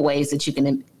simple ways that you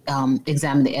can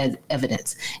examine the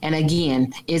evidence. And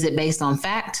again, is it based on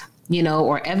fact, you know,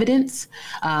 or evidence?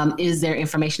 Is there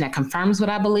information that confirms what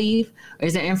I believe? Or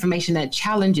is there information that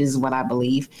challenges what I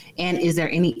believe? And is there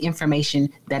any information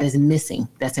that is missing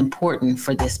that's important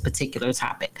for this particular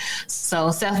topic?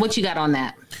 So, Seth, what you got on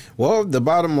that? Well, the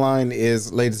bottom line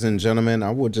is, ladies and gentlemen,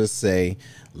 I will just say,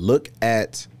 look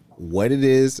at what it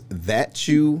is that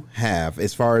you have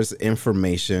as far as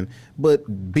information,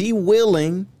 but be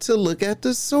willing to look at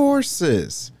the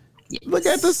sources. Yes. Look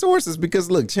at the sources,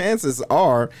 because look, chances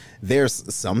are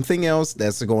there's something else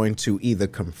that's going to either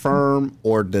confirm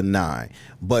or deny.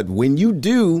 But when you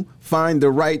do find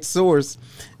the right source,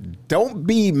 don't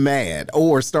be mad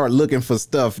or start looking for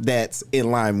stuff that's in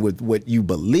line with what you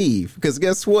believe, because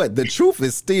guess what? The truth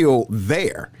is still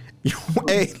there.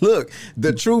 Hey, look,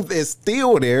 the truth is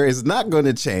still there. It's not going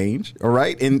to change, all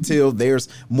right, until there's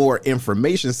more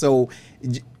information. So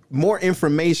more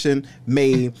information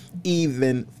may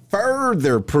even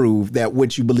further prove that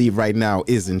what you believe right now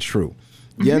isn't true.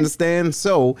 You understand?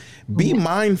 So be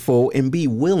mindful and be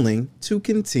willing to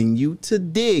continue to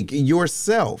dig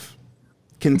yourself.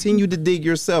 Continue to dig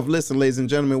yourself. Listen, ladies and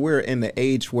gentlemen, we're in the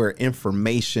age where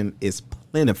information is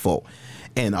plentiful.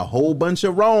 And a whole bunch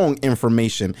of wrong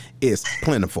information is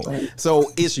plentiful.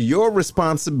 So it's your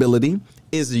responsibility.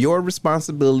 It's your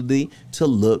responsibility to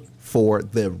look for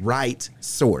the right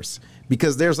source,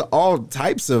 because there's all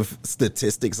types of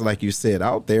statistics, like you said,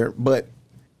 out there. But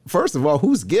first of all,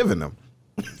 who's giving them?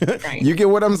 Right. You get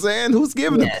what I'm saying? Who's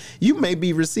giving them? You may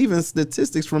be receiving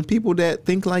statistics from people that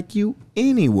think like you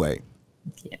anyway.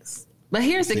 Yes. But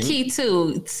here's the key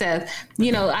too, Seth.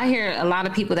 You know, I hear a lot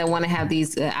of people that want to have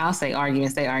these, I'll say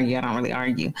arguments. They argue. I don't really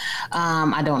argue.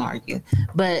 I don't argue.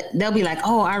 But they'll be like,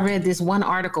 oh, I read this one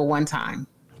article one time.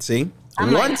 See?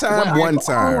 One time. Oh,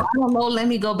 I don't know. Let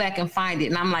me go back and find it.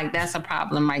 And I'm like, that's a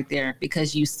problem right there,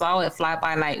 because you saw it fly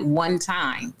by night one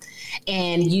time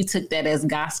and you took that as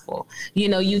gospel. You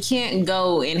know, you can't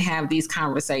go and have these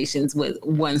conversations with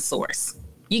one source.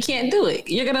 You can't do it.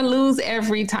 You're going to lose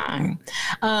every time.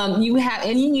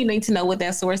 You need to know what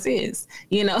that source is.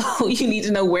 You know, you need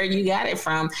to know where you got it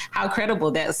from, how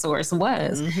credible that source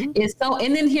was. Mm-hmm.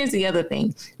 And then here's the other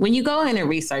thing. When you go in and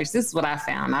research, this is what I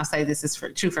found. I'll say this is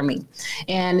true for me.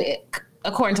 And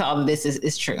according to all of this,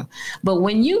 is true. But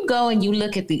when you go and you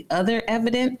look at the other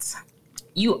evidence,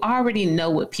 you already know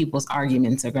what people's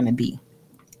arguments are going to be.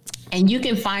 And you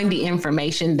can find the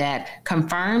information that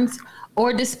confirms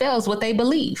or dispels what they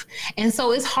believe. And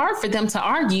so it's hard for them to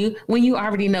argue when you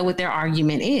already know what their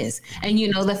argument is, and you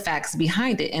know the facts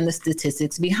behind it and the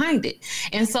statistics behind it.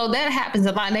 And so that happens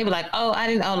a lot. And they be like, oh, I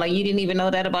didn't know, like, you didn't even know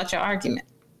that about your argument.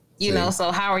 You know,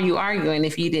 so how are you arguing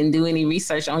if you didn't do any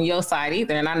research on your side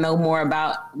either? And I know more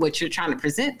about what you're trying to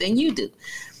present than you do.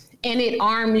 And it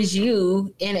arms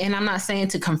you, and I'm not saying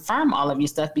to confirm all of your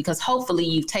stuff, because hopefully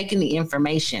you've taken the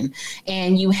information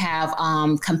and you have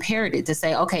compared it to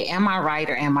say, okay, am I right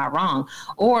or am I wrong?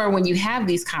 Or when you have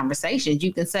these conversations,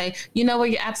 you can say, you know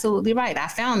what, you're absolutely right. I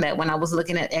found that when I was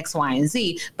looking at X, Y, and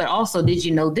Z, but also, did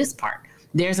you know this part?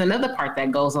 There's another part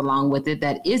that goes along with it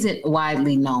that isn't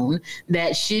widely known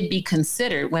that should be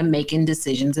considered when making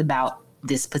decisions about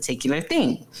this particular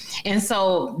thing. And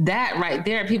so that right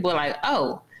there, people are like,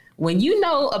 oh, when you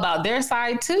know about their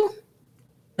side too,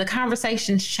 the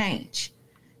conversations change,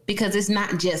 because it's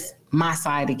not just my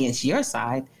side against your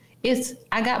side. It's,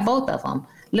 I got both of them.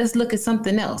 Let's look at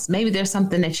something else. Maybe there's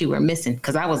something that you were missing,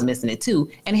 because I was missing it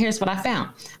too. And here's what I found.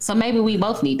 So maybe we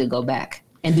both need to go back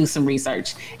and do some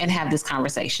research and have this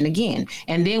conversation again.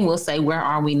 And then we'll say, where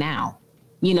are we now?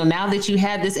 You know, now that you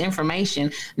have this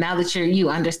information, now that you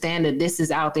understand that this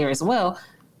is out there as well,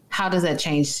 how does that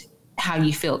change how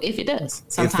you feel? If it does.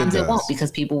 Sometimes it won't,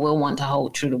 because people will want to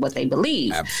hold true to what they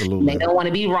believe. Absolutely. They don't want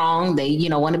to be wrong. They,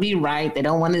 want to be right. They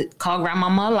don't want to call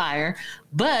grandmama a liar,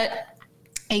 but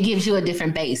it gives you a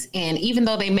different base. And even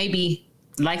though they may be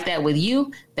like that with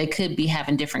you, they could be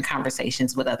having different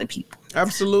conversations with other people.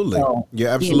 Absolutely. So, you're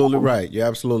absolutely right. You're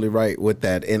absolutely right with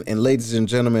that. And ladies and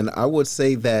gentlemen, I would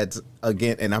say that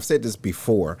again, and I've said this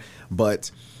before, but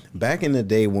back in the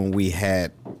day when we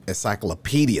had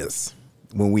encyclopedias,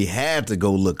 when we had to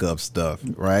go look up stuff,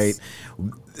 right?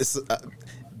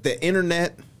 The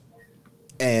internet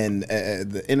and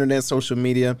the internet, social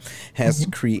media has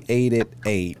created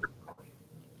a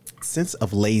sense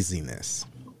of laziness.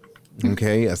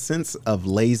 Okay, a sense of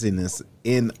laziness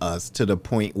in us, to the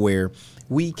point where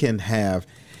we can have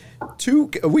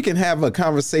a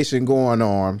conversation going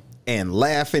on and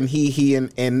laugh and hee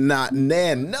and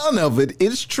none of it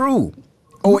is true,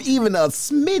 or even a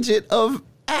smidget of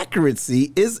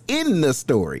accuracy is in the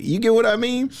story. You get what I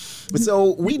mean?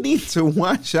 So we need to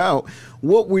watch out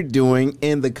what we're doing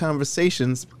in the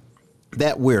conversations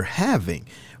that we're having.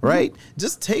 Right?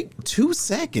 Just take 2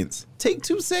 seconds. Take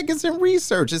 2 seconds and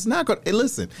research. It's not going to,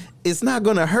 listen, it's not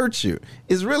going to hurt you.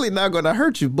 It's really not going to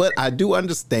hurt you. But I do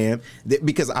understand that,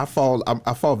 because I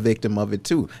fall victim of it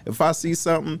too. If I see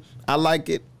something, I like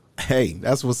it. Hey,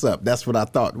 that's what's up. That's what I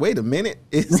thought. Wait a minute.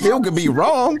 It still could be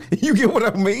wrong. You get what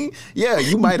I mean? Yeah,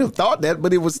 you might have thought that,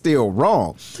 but it was still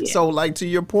wrong. Yeah. So, like, to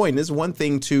your point, it's one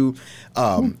thing to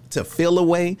feel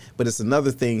away, but it's another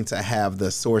thing to have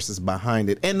the sources behind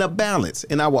it and the balance.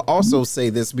 And I will also say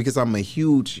this, because I'm a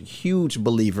huge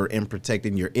believer in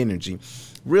protecting your energy.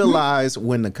 Realize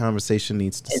when the conversation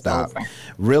needs to stop.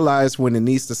 Realize when it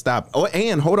needs to stop. Oh,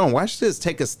 and hold on, watch this.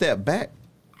 Take a step back.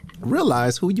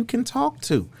 Realize who you can talk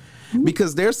to.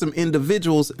 Because there's some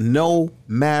individuals, no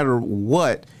matter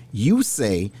what you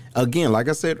say, again, like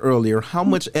I said earlier, how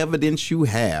much evidence you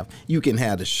have, you can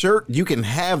have the shirt, you can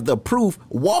have the proof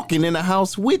walking in the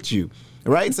house with you,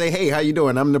 right? Say, hey, how you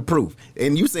doing? I'm the proof.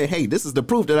 And you say, hey, this is the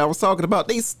proof that I was talking about.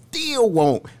 They still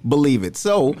won't believe it.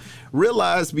 So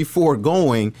realize before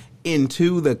going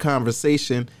into the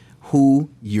conversation who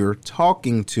you're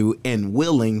talking to, and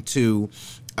willing to,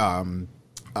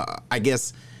 I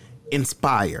guess,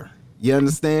 inspire. You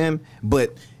understand?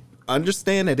 But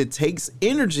understand that it takes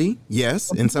energy.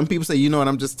 Yes. And some people say, you know what,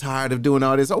 I'm just tired of doing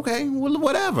all this. Okay, well,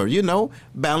 whatever,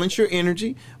 balance your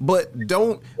energy, but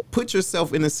don't put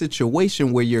yourself in a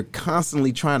situation where you're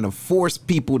constantly trying to force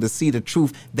people to see the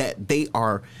truth that they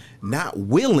are not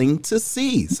willing to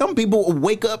see. Some people will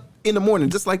wake up in the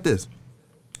morning just like this.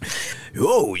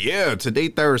 Oh, yeah, today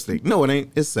Thursday. No, it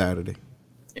ain't. It's Saturday.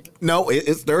 No,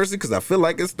 it's Thursday because I feel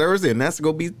like it's Thursday, and that's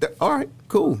going to be all right,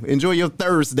 cool. Enjoy your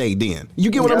Thursday then. You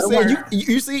get what I'm saying?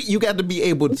 You see, you got to be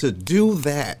able to do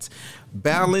that.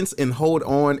 Balance and hold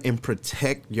on and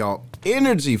protect y'all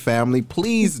energy, family.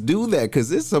 Please do that, because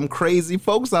there's some crazy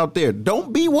folks out there.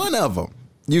 Don't be one of them.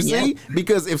 You see?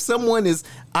 Because if someone is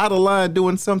out of line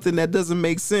doing something that doesn't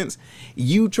make sense,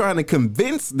 you trying to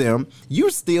convince them, you're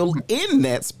still in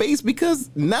that space, because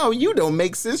now you don't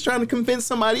make sense trying to convince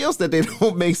somebody else that they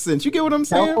don't make sense. You get what I'm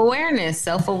saying?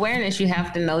 Self-awareness. You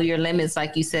have to know your limits.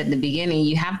 Like you said in the beginning,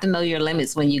 you have to know your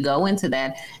limits when you go into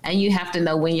that, and you have to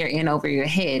know when you're in over your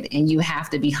head, and you have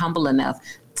to be humble enough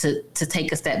to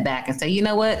take a step back and say, you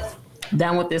know what?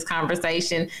 Done with this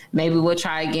conversation. Maybe we'll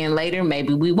try again later.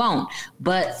 Maybe we won't.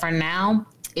 But for now,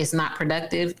 it's not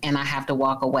productive, and I have to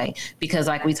walk away. Because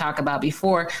like we talked about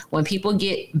before, when people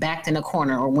get backed in a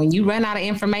corner, or when you run out of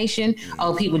information,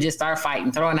 people just start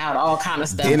fighting, throwing out all kind of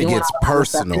stuff. Then it gets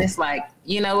personal. And it's like,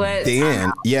 you know what?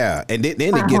 Then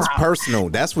it gets personal.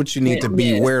 That's what you need to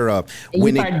be aware of. And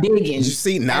when you start digging. You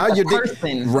see, now you're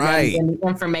digging. Right. And the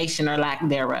information or lack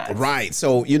thereof. Right.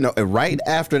 So, right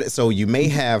after that, so you may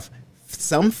have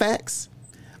some facts,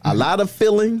 a lot of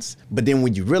feelings, but then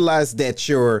when you realize that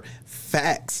your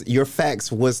facts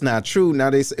was not true, now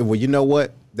they say, well, you know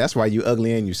what? That's why you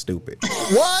ugly and you stupid.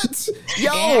 What?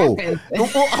 Yo,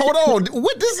 hold on.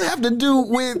 What does it have to do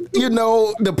with,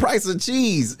 the price of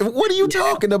cheese? What are you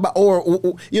talking about? Or,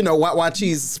 why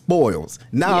cheese spoils?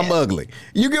 Now I'm ugly.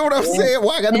 You get what I'm saying?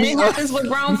 Why I got to be ugly? It happens with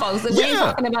grown folks. We ain't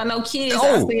talking about no kids.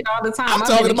 I see it all the time. I'm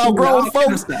talking about grown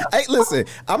folks. Hey, listen,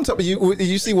 I'm talking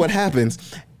you see what happens.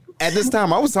 At this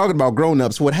time, I was talking about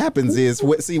grown-ups. What happens is,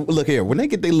 look here. When they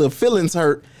get their little feelings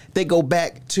hurt, they go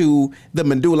back to the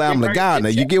medulla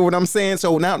oblongata. You get what I'm saying?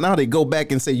 So now they go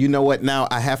back and say, you know what? Now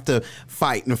I have to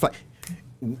fight and fight.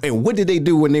 And what did they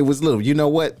do when they was little? You know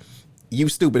what? You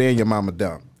stupid and your mama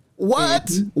dumb. What?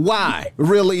 Mm-hmm. Why?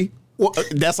 Really? Well,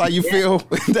 that's how you feel?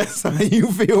 That's how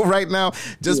you feel right now?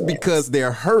 Just because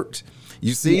they're hurt.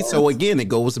 You see? So again, it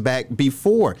goes back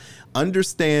before.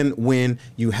 Understand when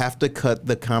you have to cut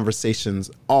the conversations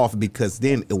off, because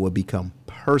then it will become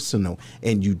personal,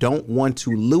 and you don't want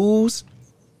to lose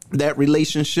that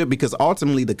relationship, because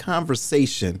ultimately the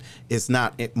conversation is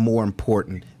not more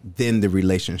important than the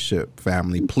relationship.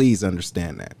 Family, please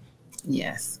understand that.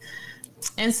 Yes.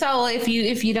 And so if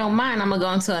you don't mind, I'm gonna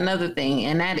go into another thing,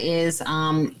 and that is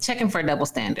checking for a double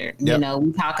standard. Yep.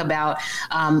 We talk about,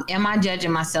 am I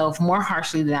judging myself more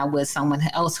harshly than I would someone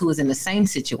else who is in the same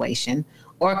situation?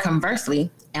 Or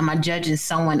conversely, am I judging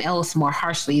someone else more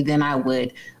harshly than I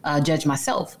would judge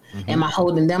myself? Mm-hmm. Am I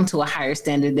holding them to a higher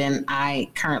standard than I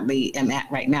currently am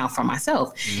at right now for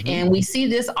myself? Mm-hmm. And we see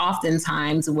this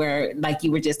oftentimes where, like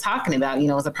you were just talking about,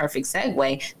 it's a perfect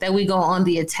segue, that we go on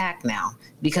the attack now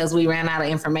because we ran out of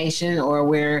information, or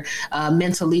we're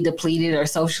mentally depleted or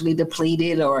socially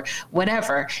depleted or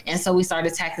whatever. And so we start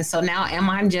attacking. So now am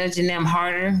I judging them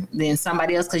harder than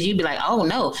somebody else? Because you'd be like, oh,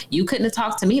 no, you couldn't have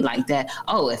talked to me like that.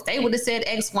 Oh, if they would have said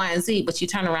X, Y, and Z, but you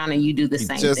turn around and you do the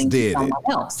same thing to someone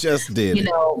else. Just did it.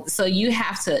 So you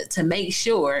have to make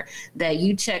sure that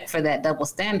you check for that double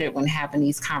standard when having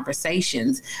these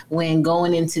conversations, when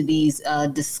going into these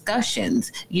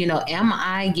discussions. Am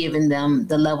I giving them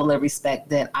the level of respect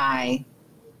that I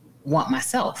want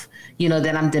myself,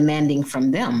 that I'm demanding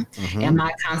from them? Mm-hmm. Am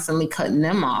I constantly cutting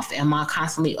them off? Am I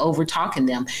constantly over talking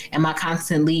them? Am I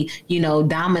constantly,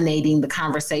 dominating the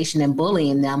conversation and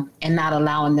bullying them and not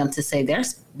allowing them to say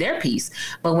their piece?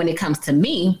 But when it comes to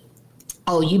me,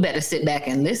 oh, you better sit back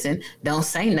and listen. Don't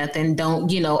say nothing.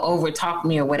 Don't, over talk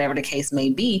me or whatever the case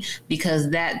may be, because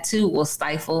that too will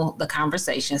stifle the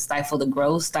conversation, stifle the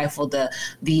growth, stifle the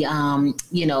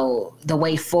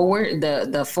way forward,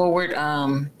 the forward,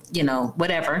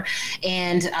 whatever.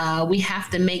 And we have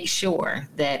to make sure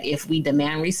that if we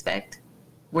demand respect,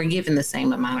 we're giving the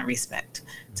same amount of respect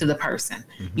to the person.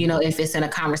 Mm-hmm. If it's in a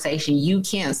conversation, you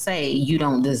can't say you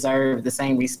don't deserve the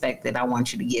same respect that I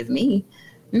want you to give me.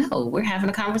 No, we're having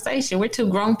a conversation. We're two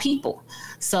grown people.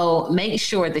 So make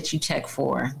sure that you check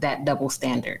for that double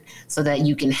standard so that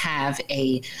you can have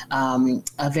a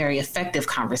very effective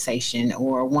conversation,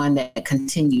 or one that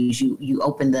continues. You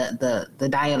open the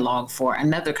dialogue for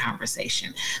another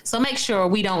conversation. So make sure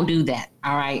we don't do that.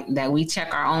 All right. That we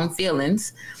check our own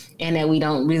feelings, and that we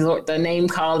don't resort to name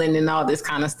calling and all this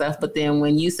kind of stuff. But then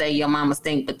when you say your mama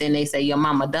stink, but then they say your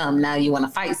mama dumb, now you want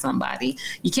to fight somebody.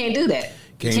 You can't do that.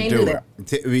 Can't do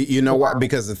it. You know what?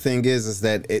 Because the thing is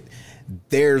that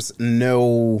there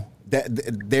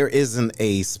isn't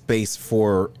a space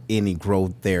for any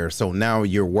growth there. So now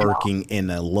you're working in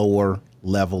a lower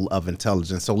level of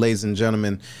intelligence. So, ladies and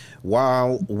gentlemen,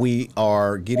 while we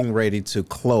are getting ready to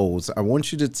close, I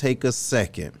want you to take a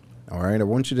second. All right. I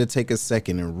want you to take a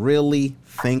second and really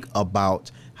think about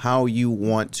how you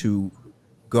want to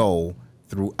go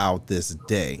throughout this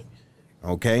day.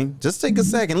 Okay, just take a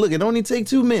second. Look, it only take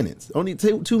 2 minutes. Only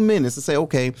take 2 minutes to say,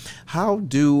 okay, how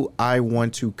do I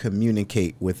want to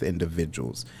communicate with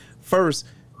individuals? First,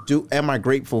 am I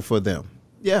grateful for them?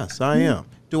 Yes, I am.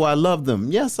 Do I love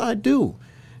them? Yes, I do.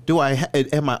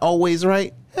 Am I always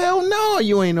right? Hell no,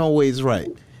 you ain't always right.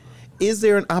 Is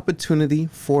there an opportunity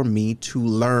for me to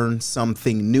learn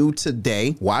something new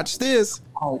today? Watch this.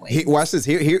 Always. Watch this.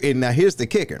 Here, and now here's the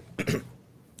kicker.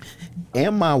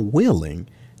 Am I willing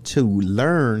to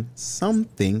learn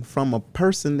something from a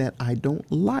person that I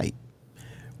don't like?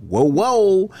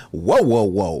 Whoa.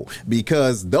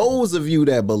 Because those of you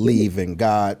that believe in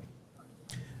God,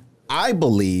 I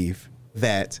believe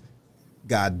that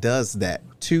God does that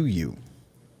to you.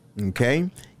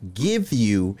 Okay? Give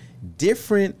you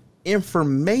different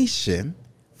information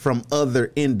from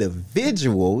other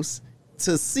individuals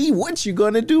to see what you're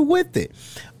going to do with it.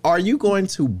 Are you going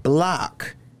to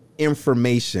block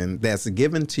information that's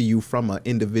given to you from an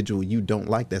individual you don't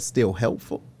like that's still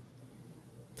helpful?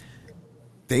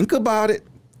 Think about it.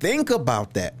 Think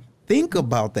about that. think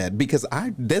about that, because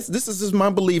this is just my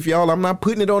belief, y'all. I'm not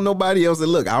putting it on nobody else.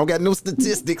 And look, I don't got no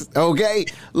statistics. Okay,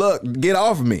 look, get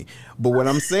off me. But what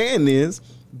I'm saying is,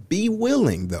 be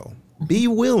willing, though. Be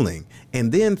willing.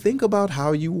 And then think about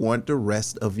how you want the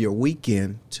rest of your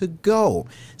weekend to go.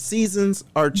 Seasons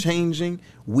are changing.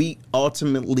 We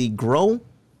ultimately grow,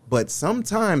 but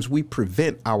sometimes we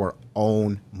prevent our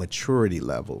own maturity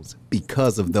levels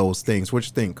because of those things. What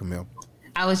you think, Camille?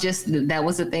 That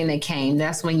was the thing that came.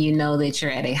 That's when you know that you're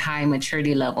at a high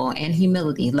maturity level and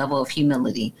level of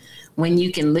humility. When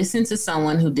you can listen to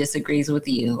someone who disagrees with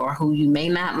you or who you may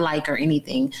not like or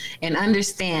anything, and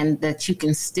understand that you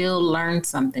can still learn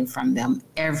something from them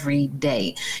every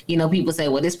day. You know, people say,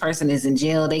 well, this person is in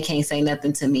jail. They can't say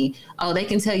nothing to me. Oh, they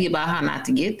can tell you about how not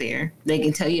to get there. They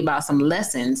can tell you about some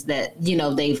lessons that, you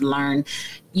know, they've learned.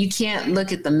 You can't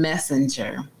look at the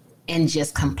messenger and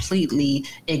just completely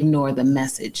ignore the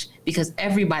message, because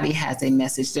everybody has a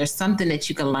message. There's something that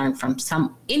you can learn from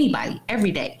anybody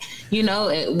every day, you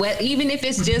know, even if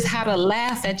it's just how to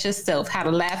laugh at yourself, how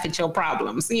to laugh at your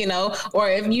problems, you know, or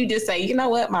if you just say, you know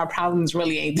what, my problems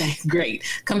really ain't that great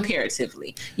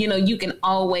comparatively, you know, you can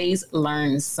always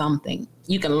learn something.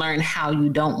 You can learn how you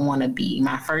don't want to be.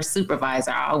 My first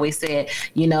supervisor, I always said,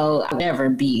 you know, I'll never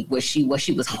be what she was.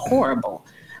 She was horrible.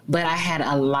 But I had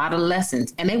a lot of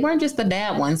lessons, and they weren't just the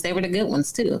bad ones. They were the good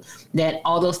ones too. That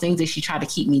all those things that she tried to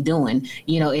keep me doing,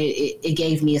 you know, it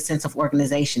gave me a sense of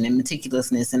organization and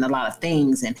meticulousness and a lot of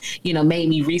things, and, you know, made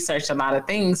me research a lot of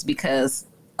things because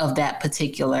of that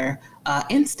particular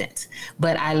instance.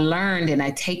 But I learned, and I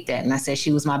take that, and I said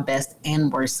she was my best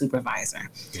and worst supervisor.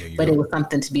 But it was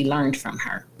something to be learned from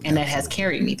her. And that has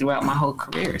carried me throughout my whole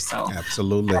career. So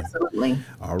Absolutely.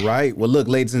 All right. Well, look,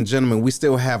 ladies and gentlemen, we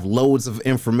still have loads of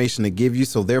information to give you.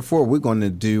 So therefore, we're going to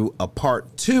do a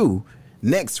part 2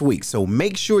 next week. So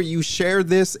make sure you share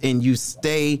this and you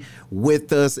stay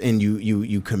with us and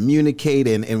you communicate,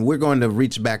 and we're going to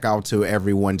reach back out to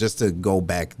everyone just to go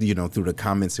back, you know, through the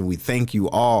comments. And we thank you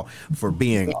all for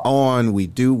being on. We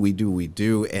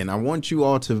do. And I want you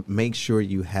all to make sure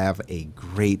you have a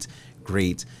great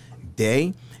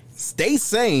day. Stay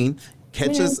sane.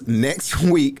 Catch us next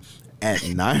week at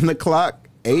 9:00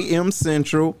 a.m.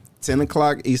 Central, 10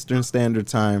 o'clock Eastern Standard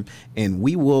Time, and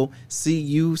we will see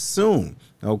you soon.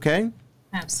 Okay?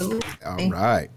 Absolutely. All right.